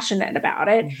so passionate about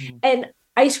it. Mm-hmm. And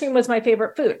ice cream was my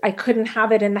favorite food. I couldn't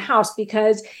have it in the house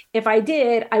because if I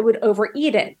did, I would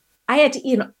overeat it. I had to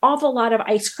eat an awful lot of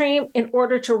ice cream in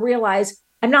order to realize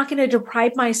I'm not going to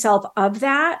deprive myself of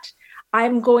that.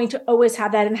 I'm going to always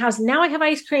have that in the house. Now I have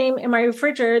ice cream in my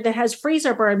refrigerator that has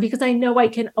freezer burn because I know I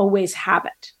can always have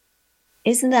it.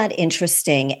 Isn't that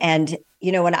interesting? And,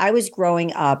 when I was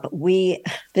growing up,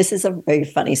 this is a very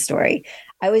funny story.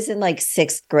 I was in like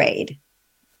 6th grade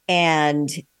and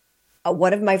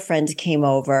one of my friends came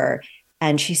over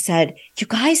and she said, you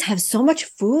guys have so much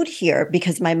food here,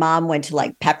 because my mom went to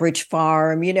like Pepperidge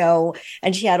Farm,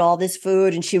 and she had all this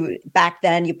food. And back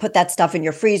then you put that stuff in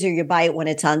your freezer, you buy it when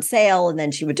it's on sale, and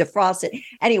then she would defrost it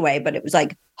anyway. But it was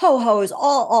like ho-hos,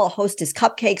 all Hostess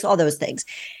cupcakes, all those things.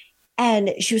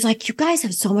 And she was like, you guys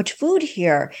have so much food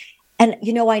here. And,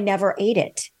 I never ate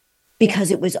it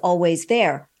because it was always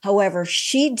there. However,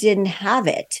 she didn't have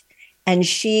it. And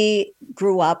she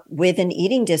grew up with an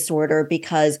eating disorder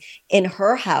because in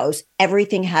her house,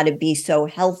 everything had to be so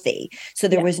healthy. So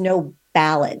there was no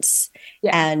balance.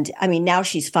 Yeah. And I mean, now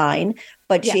she's fine,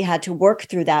 but she had to work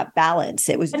through that balance.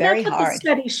 It was very that's what hard. the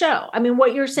studies show. I mean,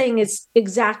 what you're saying is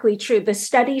exactly true. The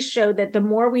studies show that the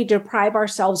more we deprive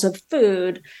ourselves of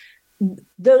food,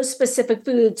 those specific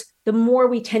foods, the more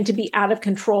we tend to be out of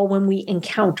control when we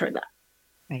encounter them.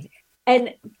 Right.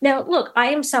 And now, look, I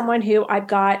am someone who I've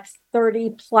got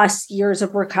 30 plus years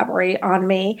of recovery on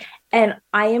me, and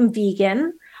I am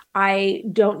vegan. I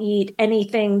don't eat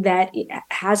anything that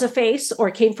has a face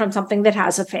or came from something that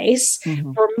has a face.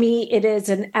 Mm-hmm. For me, it is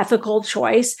an ethical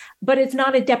choice, but it's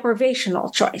not a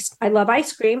deprivational choice. I love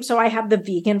ice cream, so I have the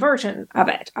vegan version of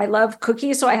it. I love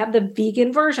cookies, so I have the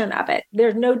vegan version of it.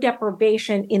 There's no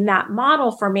deprivation in that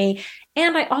model for me.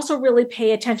 And I also really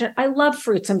pay attention. I love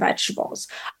fruits and vegetables.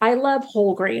 I love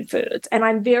whole grain foods. And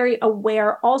I'm very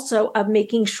aware also of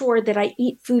making sure that I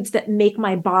eat foods that make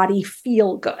my body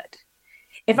feel good.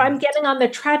 If I'm getting on the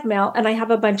treadmill and I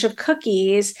have a bunch of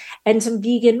cookies and some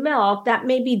vegan milk, that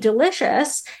may be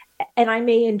delicious and I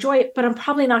may enjoy it, but I'm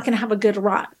probably not going to have a good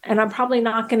run and I'm probably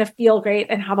not going to feel great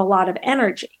and have a lot of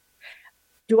energy.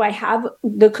 Do I have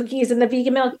the cookies and the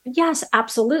vegan milk? Yes,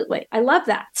 absolutely. I love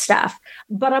that stuff,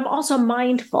 but I'm also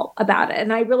mindful about it.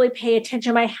 And I really pay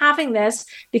attention. Am I having this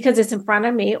because it's in front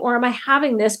of me, or am I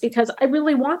having this because I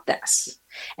really want this?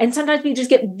 And sometimes we just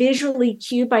get visually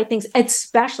cued by things,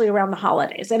 especially around the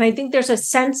holidays. And I think there's a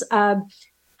sense of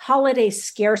holiday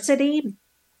scarcity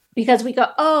because we go,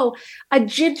 oh, a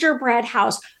gingerbread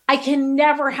house. I can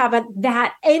never have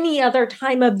that any other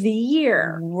time of the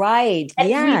year. Right. And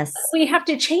yes. We have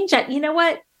to change that. You know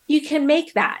what? You can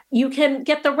make that. You can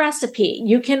get the recipe.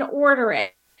 You can order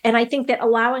it. And I think that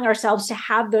allowing ourselves to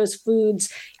have those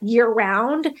foods year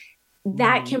round,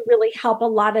 that can really help a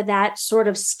lot of that sort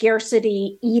of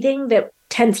scarcity eating that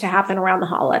tends to happen around the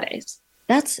holidays.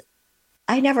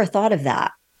 I never thought of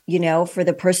that, for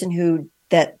the person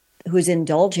who's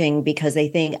indulging because they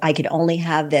think I could only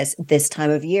have this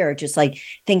time of year. Just like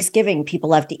Thanksgiving,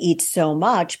 people have to eat so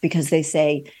much because they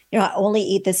say, I only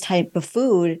eat this type of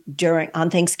food on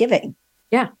Thanksgiving.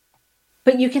 Yeah.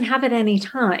 But you can have it any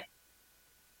time.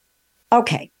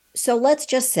 Okay. So let's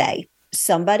just say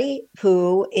somebody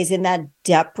who is in that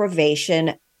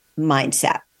deprivation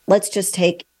mindset. Let's just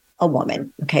take a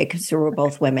woman, okay, because we're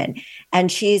both women, and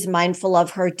she's mindful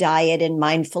of her diet and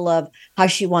mindful of how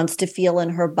she wants to feel in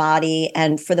her body,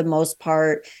 and for the most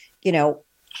part,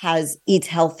 eats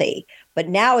healthy. But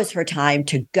now is her time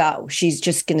to go. She's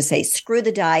just going to say, screw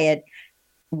the diet,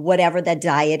 whatever that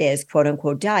diet is, quote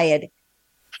unquote diet.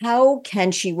 How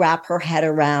can she wrap her head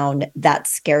around that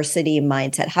scarcity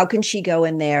mindset? How can she go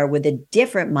in there with a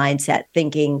different mindset,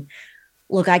 thinking,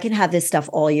 look, I can have this stuff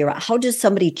all year. How does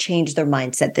somebody change their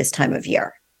mindset this time of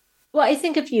year? Well, I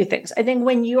think a few things. I think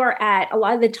when you are a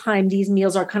lot of the time, these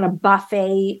meals are kind of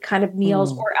buffet kind of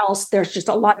meals, or else there's just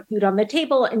a lot of food on the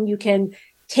table and you can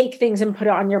take things and put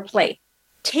it on your plate.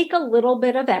 Take a little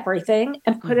bit of everything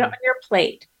and put it on your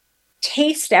plate.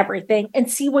 Taste everything and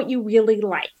see what you really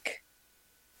like.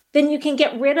 Then you can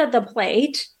get rid of the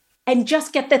plate and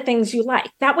just get the things you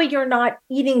like. That way you're not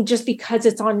eating just because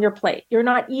it's on your plate. You're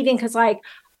not eating because I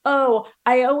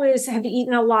always have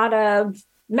eaten a lot of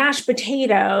mashed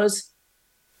potatoes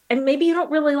and maybe you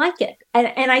don't really like it.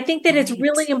 And I think that it's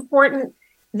really important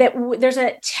that there's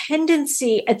a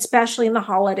tendency, especially in the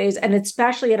holidays and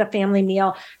especially at a family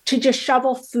meal, to just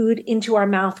shovel food into our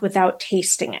mouth without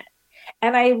tasting it.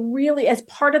 And I really, as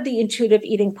part of the intuitive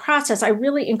eating process, I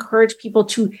really encourage people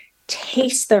to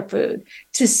taste their food,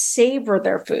 to savor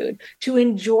their food, to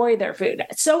enjoy their food.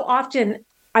 So often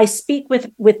I speak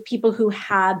with people who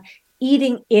have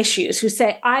eating issues who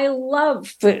say, I love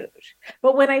food.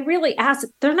 But when I really ask,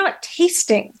 they're not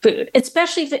tasting food,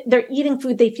 especially if they're eating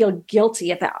food they feel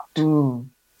guilty about.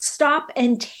 Stop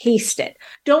and taste it.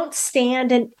 Don't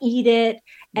stand and eat it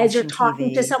as you're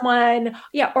talking to someone,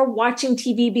 or watching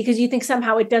TV because you think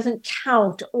somehow it doesn't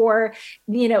count, or,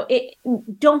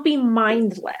 don't be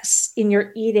mindless in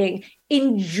your eating.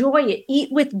 Enjoy it.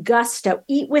 Eat with gusto,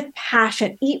 eat with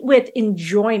passion, eat with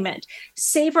enjoyment.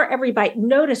 Savor every bite.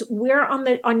 Notice where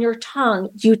on your tongue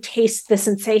do you taste the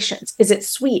sensations? Is it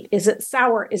sweet? Is it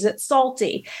sour? Is it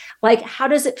salty? Like, how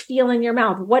does it feel in your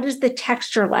mouth? What is the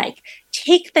texture like?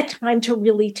 Take the time to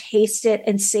really taste it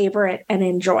and savor it and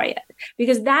enjoy it,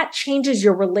 because that changes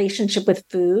your relationship with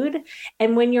food.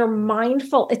 And when you're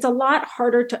mindful, it's a lot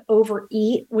harder to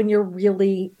overeat when you're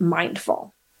really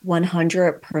mindful.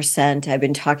 100%. I've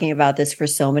been talking about this for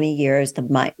so many years, the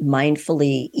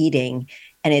mindfully eating.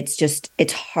 And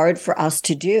it's hard for us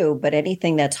to do, but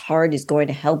anything that's hard is going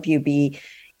to help you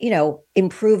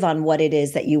improve on what it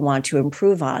is that you want to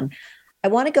improve on. I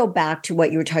want to go back to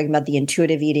what you were talking about, the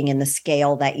intuitive eating and the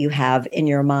scale that you have in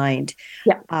your mind.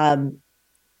 Yeah.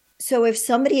 So if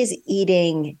somebody is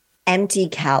eating empty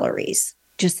calories,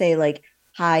 just say like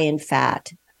high in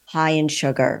fat, high in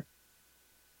sugar,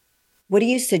 what do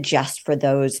you suggest for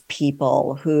those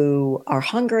people who are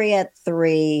hungry at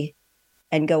 3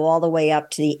 and go all the way up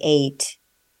to the 8,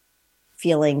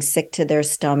 feeling sick to their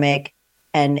stomach,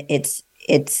 and it's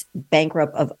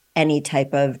bankrupt of any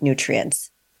type of nutrients?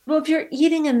 Well, if you're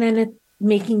eating and then it's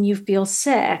making you feel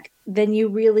sick, then you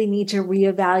really need to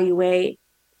reevaluate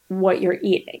what you're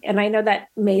eating. And I know that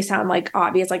may sound like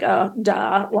obvious, like, oh,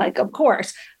 duh, like, of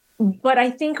course. But I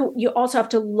think you also have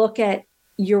to look at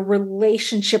your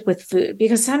relationship with food,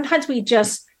 because sometimes we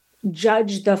just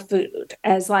judge the food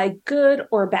as like good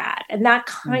or bad. And that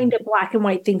kind of black and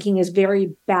white thinking is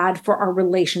very bad for our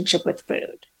relationship with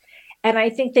food. And I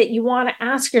think that you want to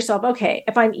ask yourself, okay,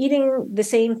 if I'm eating the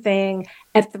same thing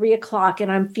at 3:00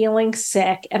 and I'm feeling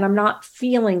sick and I'm not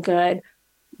feeling good,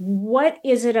 what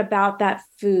is it about that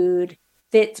food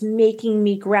that's making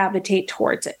me gravitate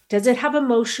towards it? Does it have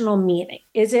emotional meaning?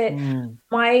 Is it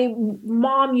my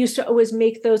mom used to always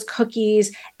make those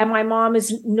cookies and my mom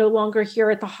is no longer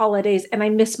here at the holidays and I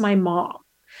miss my mom,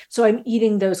 so I'm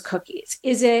eating those cookies?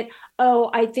 Is it, oh,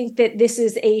 I think that this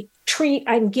is a treat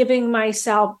I'm giving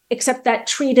myself, except that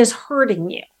treat is hurting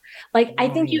you? Like, I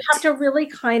think you have to really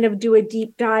kind of do a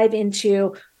deep dive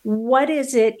into what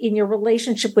is it in your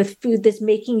relationship with food that's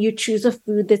making you choose a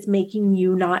food that's making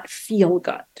you not feel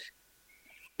good.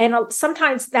 And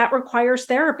sometimes that requires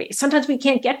therapy. Sometimes we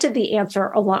can't get to the answer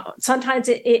alone. Sometimes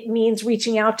it means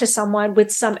reaching out to someone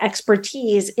with some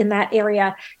expertise in that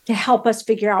area to help us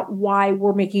figure out why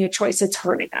we're making a choice that's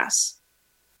hurting us.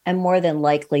 And more than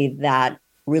likely, that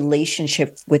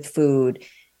relationship with food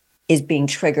is being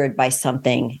triggered by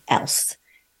something else.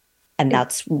 And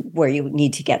that's where you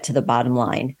need to get to the bottom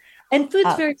line. And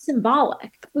food's very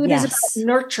symbolic. Food is about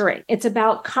nurturing. It's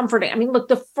about comforting. I mean, look,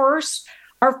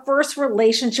 our first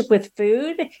relationship with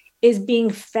food is being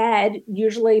fed,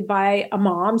 usually by a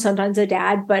mom, sometimes a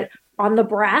dad, but on the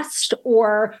breast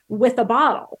or with a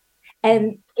bottle.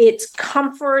 And it's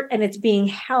comfort and it's being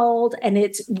held and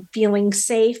it's feeling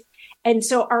safe. And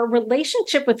so our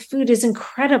relationship with food is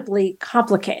incredibly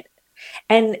complicated.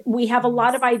 And we have a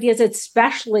lot of ideas,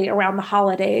 especially around the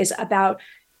holidays, about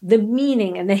the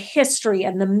meaning and the history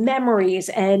and the memories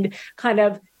and kind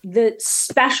of the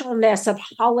specialness of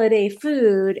holiday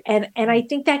food. And I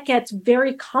think that gets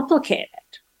very complicated.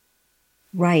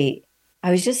 Right.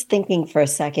 I was just thinking for a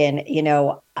second,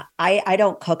 I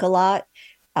don't cook a lot.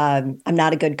 I'm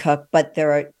not a good cook, but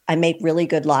I make really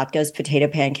good latkes, potato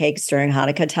pancakes during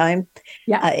Hanukkah time.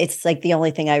 Yeah. It's like the only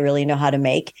thing I really know how to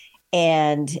make.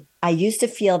 And I used to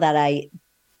feel that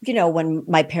when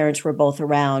my parents were both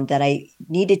around, that I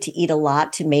needed to eat a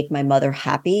lot to make my mother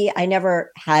happy. I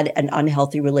never had an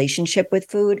unhealthy relationship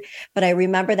with food, but I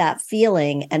remember that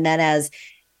feeling. And then as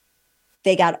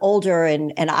they got older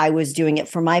and I was doing it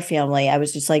for my family, I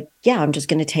was just like, yeah, I'm just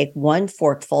going to take one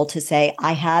forkful to say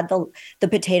I had the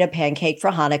potato pancake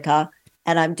for Hanukkah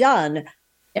and I'm done.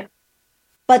 Yeah.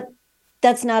 But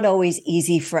that's not always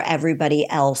easy for everybody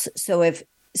else. So if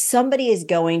somebody is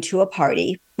going to a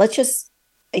party, let's just,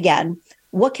 again,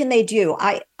 what can they do?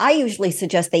 I usually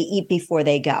suggest they eat before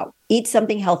they go. Eat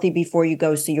something healthy before you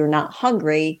go so you're not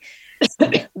hungry.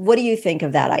 What do you think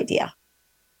of that idea?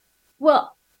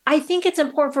 Well, I think it's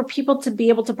important for people to be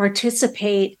able to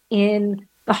participate in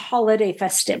the holiday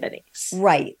festivities.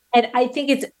 Right. And I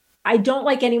think I don't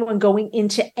like anyone going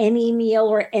into any meal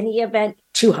or any event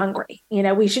too hungry.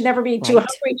 We should never be too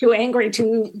hungry, too angry,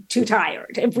 too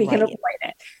tired if we can avoid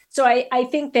it. So I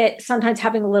think that sometimes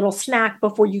having a little snack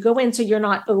before you go in so you're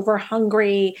not over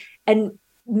hungry and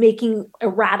making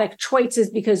erratic choices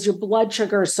because your blood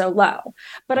sugar is so low.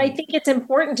 But I think it's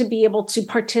important to be able to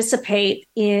participate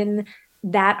in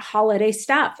that holiday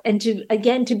stuff and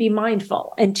to be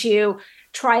mindful and to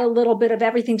try a little bit of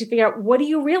everything to figure out, what do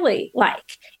you really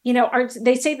like?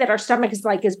 They say that our stomach is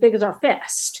like as big as our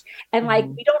fist, and like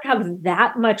we don't have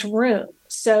that much room.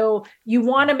 So you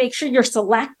want to make sure you're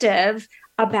selective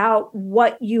about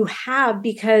what you have,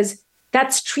 because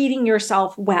that's treating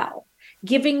yourself well.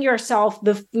 Giving yourself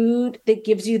the food that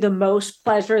gives you the most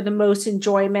pleasure, the most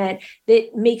enjoyment,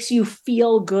 that makes you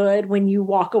feel good when you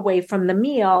walk away from the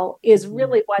meal is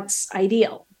really what's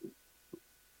ideal.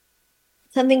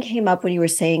 Something came up when you were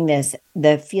saying this,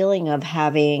 the feeling of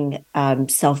having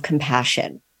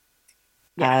self-compassion.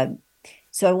 Yeah.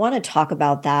 So I want to talk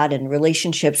about that and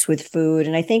relationships with food.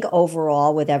 And I think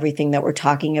overall, with everything that we're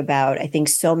talking about, I think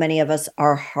so many of us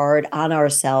are hard on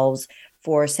ourselves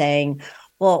for saying,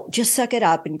 well, just suck it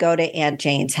up and go to Aunt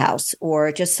Jane's house,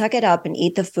 or just suck it up and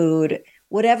eat the food,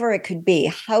 whatever it could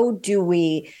be. How do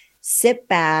we sit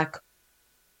back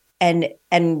and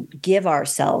give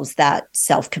ourselves that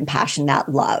self-compassion, that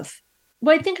love?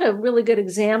 Well, I think a really good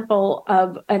example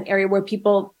of an area where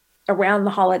people around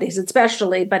the holidays,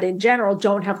 especially, but in general,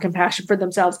 don't have compassion for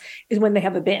themselves is when they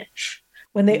have a binge,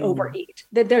 when they overeat.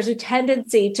 That there's a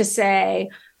tendency to say,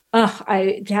 oh,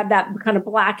 I have that kind of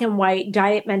black and white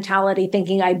diet mentality,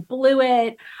 thinking I blew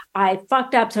it, I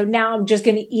fucked up, so now I'm just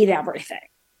going to eat everything.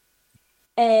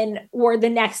 Or the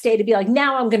next day to be like,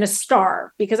 now I'm going to starve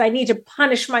because I need to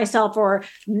punish myself or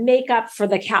make up for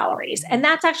the calories. And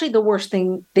that's actually the worst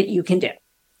thing that you can do.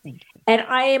 And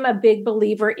I am a big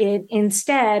believer in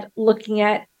instead looking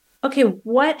at, okay,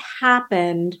 what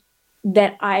happened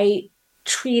that I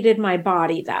treated my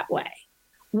body that way?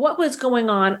 What was going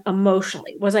on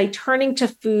emotionally? Was I turning to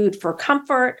food for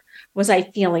comfort? Was I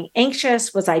feeling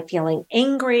anxious? Was I feeling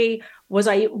angry?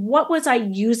 What was I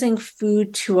using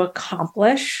food to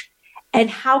accomplish? And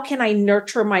how can I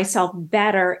nurture myself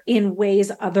better in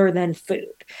ways other than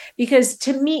food? Because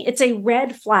to me, it's a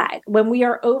red flag. When we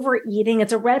are overeating,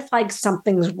 it's a red flag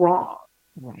something's wrong.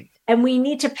 Right. And we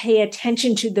need to pay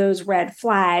attention to those red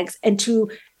flags and to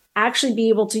actually be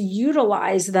able to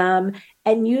utilize them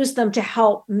and use them to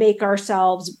help make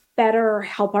ourselves better,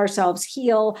 help ourselves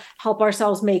heal, help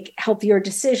ourselves make healthier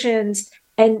decisions,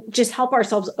 and just help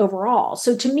ourselves overall.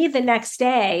 So to me, the next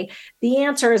day, the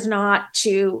answer is not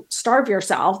to starve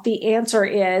yourself. The answer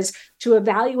is to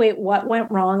evaluate what went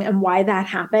wrong and why that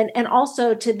happened. And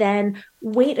also to then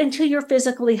wait until you're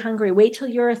physically hungry. Wait till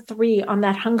you're a 3 on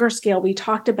that hunger scale we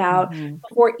talked about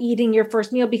before eating your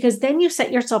first meal, because then you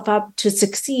set yourself up to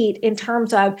succeed in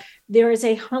terms of there is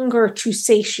a hunger to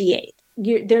satiate.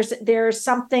 There's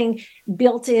something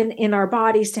built in our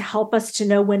bodies to help us to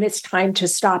know when it's time to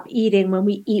stop eating, when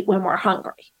we eat when we're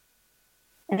hungry.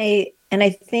 And I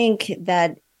think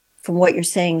that from what you're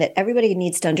saying, that everybody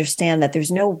needs to understand that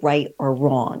there's no right or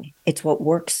wrong. It's what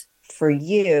works for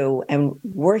you. And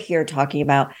we're here talking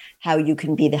about how you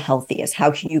can be the healthiest,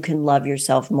 how you can love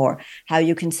yourself more, how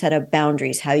you can set up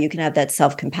boundaries, how you can have that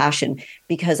self-compassion.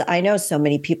 Because I know so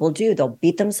many people do. They'll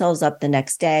beat themselves up the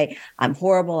next day. I'm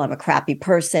horrible. I'm a crappy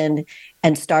person,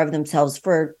 and starve themselves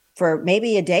for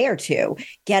maybe a day or two,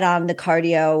 get on the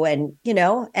cardio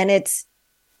and it's,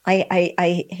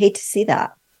 I hate to see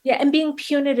that. Yeah. And being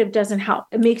punitive doesn't help.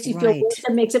 It makes you feel worse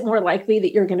and makes it more likely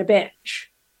that you're going to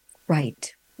binge.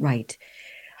 Right.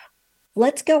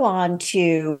 Let's go on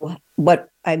to what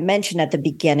I mentioned at the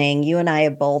beginning. You and I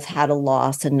have both had a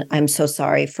loss, and I'm so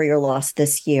sorry for your loss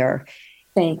this year.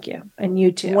 Thank you. And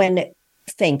you too.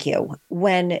 Thank you.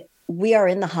 When we are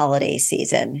in the holiday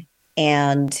season,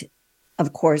 and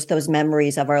of course, those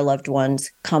memories of our loved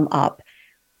ones come up,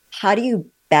 how do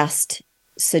you best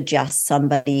suggest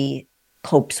somebody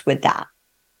copes with that?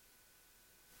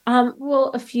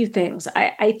 Well, a few things.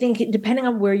 I think depending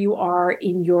on where you are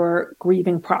in your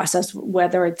grieving process,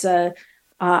 whether it's a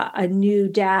new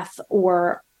death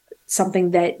or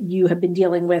something that you have been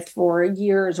dealing with for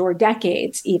years or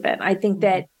decades, even, I think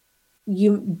that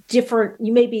you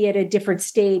may be at a different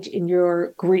stage in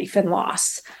your grief and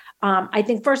loss. I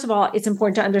think, first of all, it's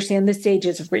important to understand the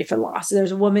stages of grief and loss.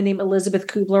 There's a woman named Elizabeth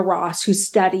Kubler-Ross who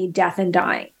studied death and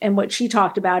dying. And what she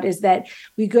talked about is that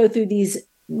we go through these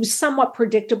somewhat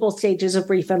predictable stages of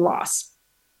grief and loss: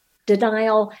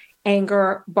 denial,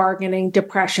 anger, bargaining,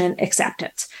 depression,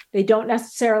 acceptance. They don't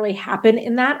necessarily happen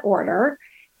in that order.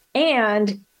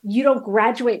 And you don't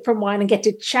graduate from one and get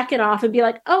to check it off and be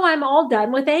like, oh, I'm all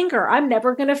done with anger. I'm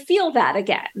never going to feel that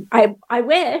again. I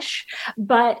wish.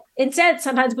 But instead,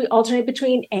 sometimes we alternate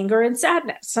between anger and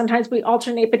sadness. Sometimes we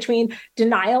alternate between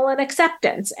denial and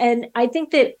acceptance. And I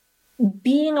think that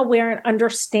being aware and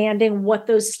understanding what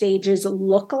those stages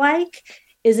look like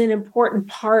is an important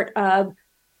part of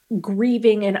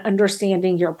grieving and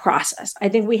understanding your process. I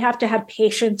think we have to have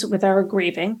patience with our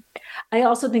grieving. I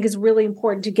also think it's really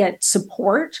important to get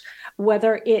support,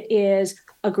 whether it is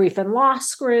a grief and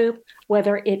loss group,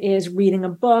 whether it is reading a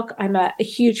book. I'm a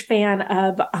huge fan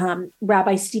of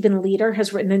Rabbi Stephen Leder,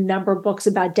 has written a number of books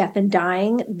about death and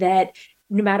dying that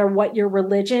no matter what your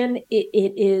religion,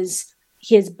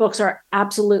 his books are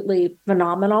absolutely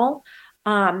phenomenal.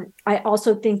 I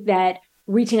also think that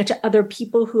reaching out to other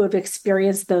people who have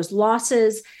experienced those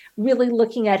losses, really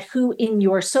looking at who in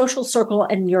your social circle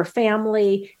and your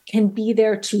family can be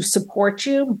there to support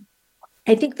you.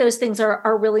 I think those things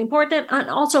are really important. And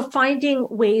also finding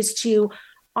ways to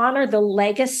honor the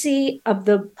legacy of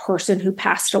the person who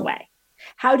passed away.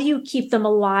 How do you keep them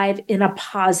alive in a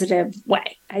positive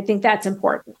way? I think that's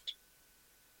important.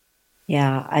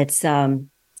 Yeah, it's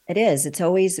It is. It's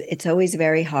always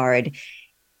very hard.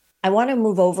 I want to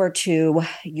move over to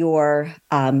your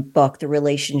book, The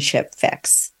Relationship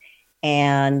Fix.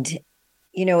 And,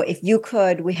 if you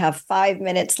could, we have 5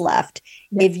 minutes left.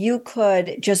 Yeah. If you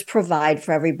could just provide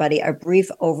for everybody a brief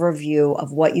overview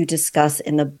of what you discuss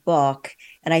in the book.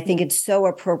 And I think it's so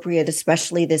appropriate,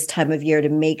 especially this time of year, to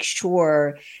make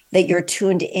sure that you're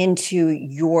tuned into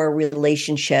your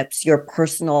relationships, your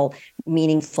personal,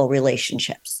 meaningful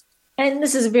relationships. And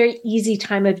this is a very easy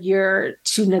time of year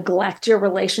to neglect your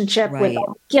relationship with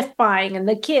gift buying and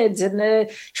the kids and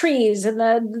the trees and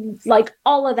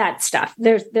all of that stuff.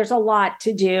 There's a lot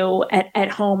to do at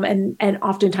home and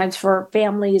oftentimes for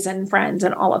families and friends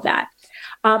and all of that.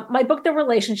 My book, The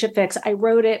Relationship Fix, I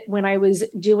wrote it when I was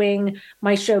doing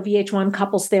my show VH1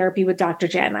 Couples Therapy with Dr.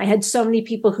 Jenn. I had so many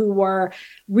people who were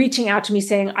reaching out to me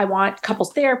saying, I want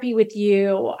couples therapy with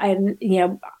you. And,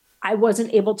 I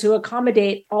wasn't able to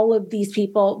accommodate all of these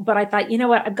people, but I thought,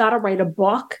 I've got to write a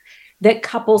book that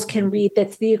couples can read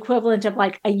that's the equivalent of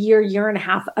like a year and a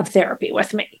half of therapy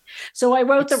with me. So I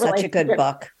wrote such a good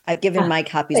book. I've given my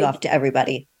copies off to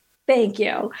everybody. Thank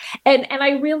you. And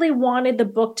I really wanted the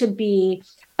book to be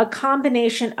a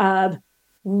combination of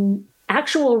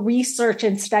actual research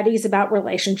and studies about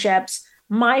relationships,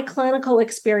 my clinical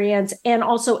experience, and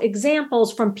also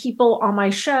examples from people on my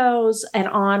shows and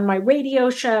on my radio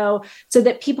show so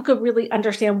that people could really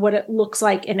understand what it looks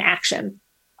like in action.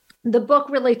 The book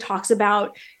really talks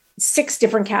about 6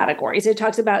 different categories. It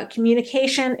talks about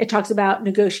communication. It talks about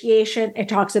negotiation. It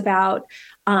talks about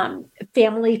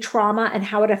family trauma and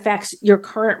how it affects your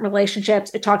current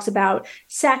relationships. It talks about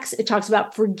sex. It talks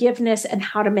about forgiveness and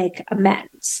how to make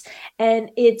amends.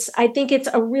 And I think it's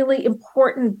a really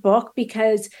important book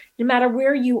because no matter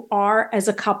where you are as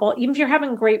a couple, even if you're having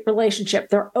a great relationship,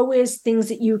 there are always things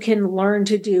that you can learn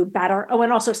to do better. Oh,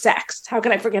 and also sex. How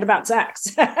can I forget about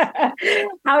sex?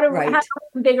 how to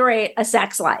invigorate a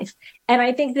sex life. And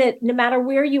I think that no matter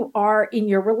where you are in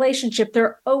your relationship, there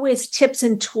are always tips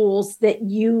and tools that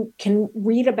you can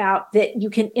read about that you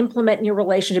can implement in your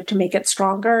relationship to make it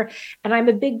stronger. And I'm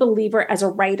a big believer as a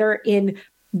writer in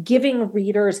giving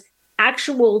readers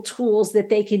actual tools that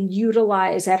they can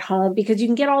utilize at home, because you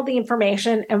can get all the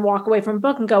information and walk away from a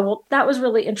book and go, well, that was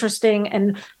really interesting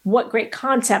and what great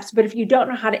concepts. But if you don't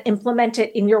know how to implement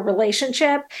it in your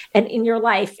relationship and in your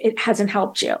life, it hasn't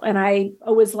helped you. And I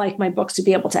always like my books to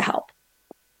be able to help.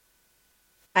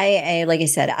 I like I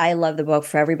said, I love the book.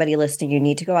 For everybody listening, you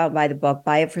need to go out and buy the book,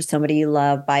 buy it for somebody you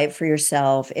love, buy it for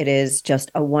yourself. It is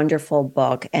just a wonderful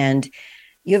book. And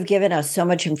you've given us so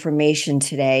much information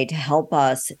today to help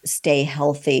us stay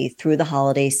healthy through the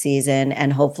holiday season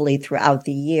and hopefully throughout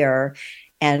the year.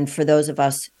 And for those of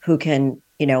us who can,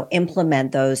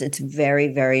 implement those, it's very,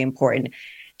 very important.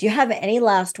 Do you have any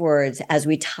last words as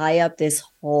we tie up this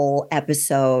whole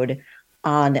episode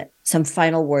on some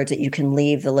final words that you can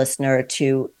leave the listener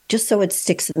to, just so it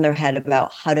sticks in their head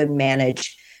about how to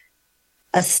manage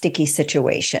a sticky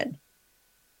situation?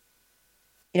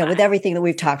 With everything that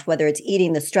we've talked, whether it's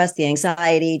eating, the stress, the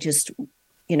anxiety, just,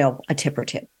 a tip or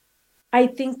two. I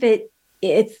think that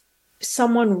if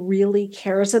someone really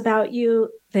cares about you,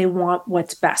 they want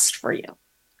what's best for you.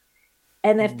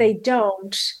 And if they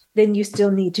don't, then you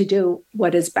still need to do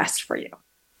what is best for you.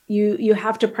 You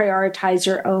have to prioritize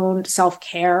your own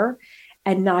self-care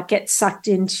and not get sucked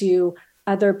into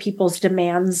other people's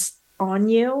demands on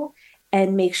you,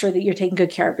 and make sure that you're taking good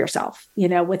care of yourself.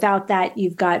 Without that,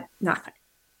 you've got nothing.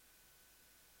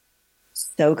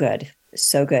 So good.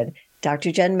 So good.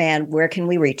 Dr. Jenn Mann, where can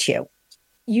we reach you?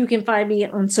 You can find me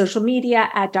on social media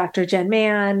at Dr. Jenn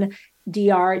Mann,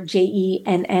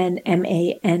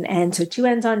 DrJennMann. So 2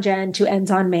 N's on Jen, 2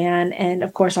 N's on Mann. And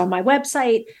of course, on my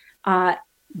website,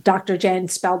 Dr. Jenn,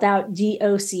 spelled out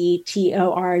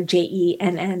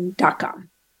DoctorJenn.com.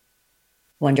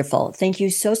 Wonderful. Thank you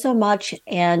so much,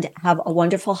 and have a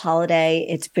wonderful holiday.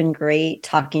 It's been great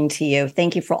talking to you.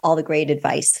 Thank you for all the great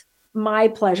advice. My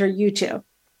pleasure. You too.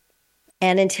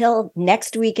 And until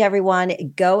next week, everyone,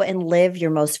 go and live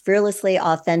your most fearlessly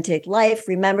authentic life.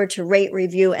 Remember to rate,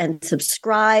 review, and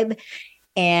subscribe.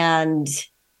 And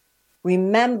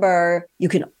remember, you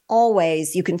can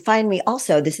find me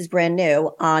also, this is brand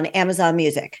new, on Amazon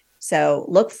Music. So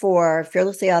look for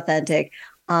Fearlessly Authentic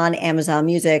on Amazon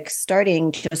Music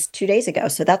starting just 2 days ago.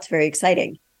 So that's very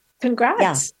exciting. Congrats.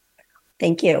 Yeah.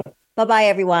 Thank you. Bye-bye,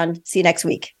 everyone. See you next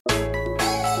week.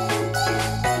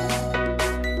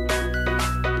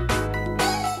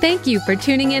 Thank you for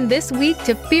tuning in this week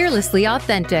to Fearlessly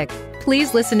Authentic.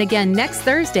 Please listen again next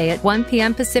Thursday at 1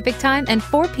 p.m. Pacific Time and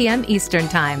 4 p.m. Eastern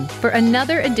Time for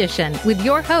another edition with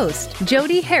your host,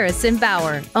 Jody Harrison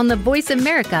Bauer, on the Voice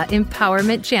America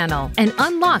Empowerment Channel, and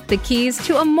unlock the keys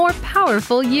to a more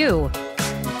powerful you.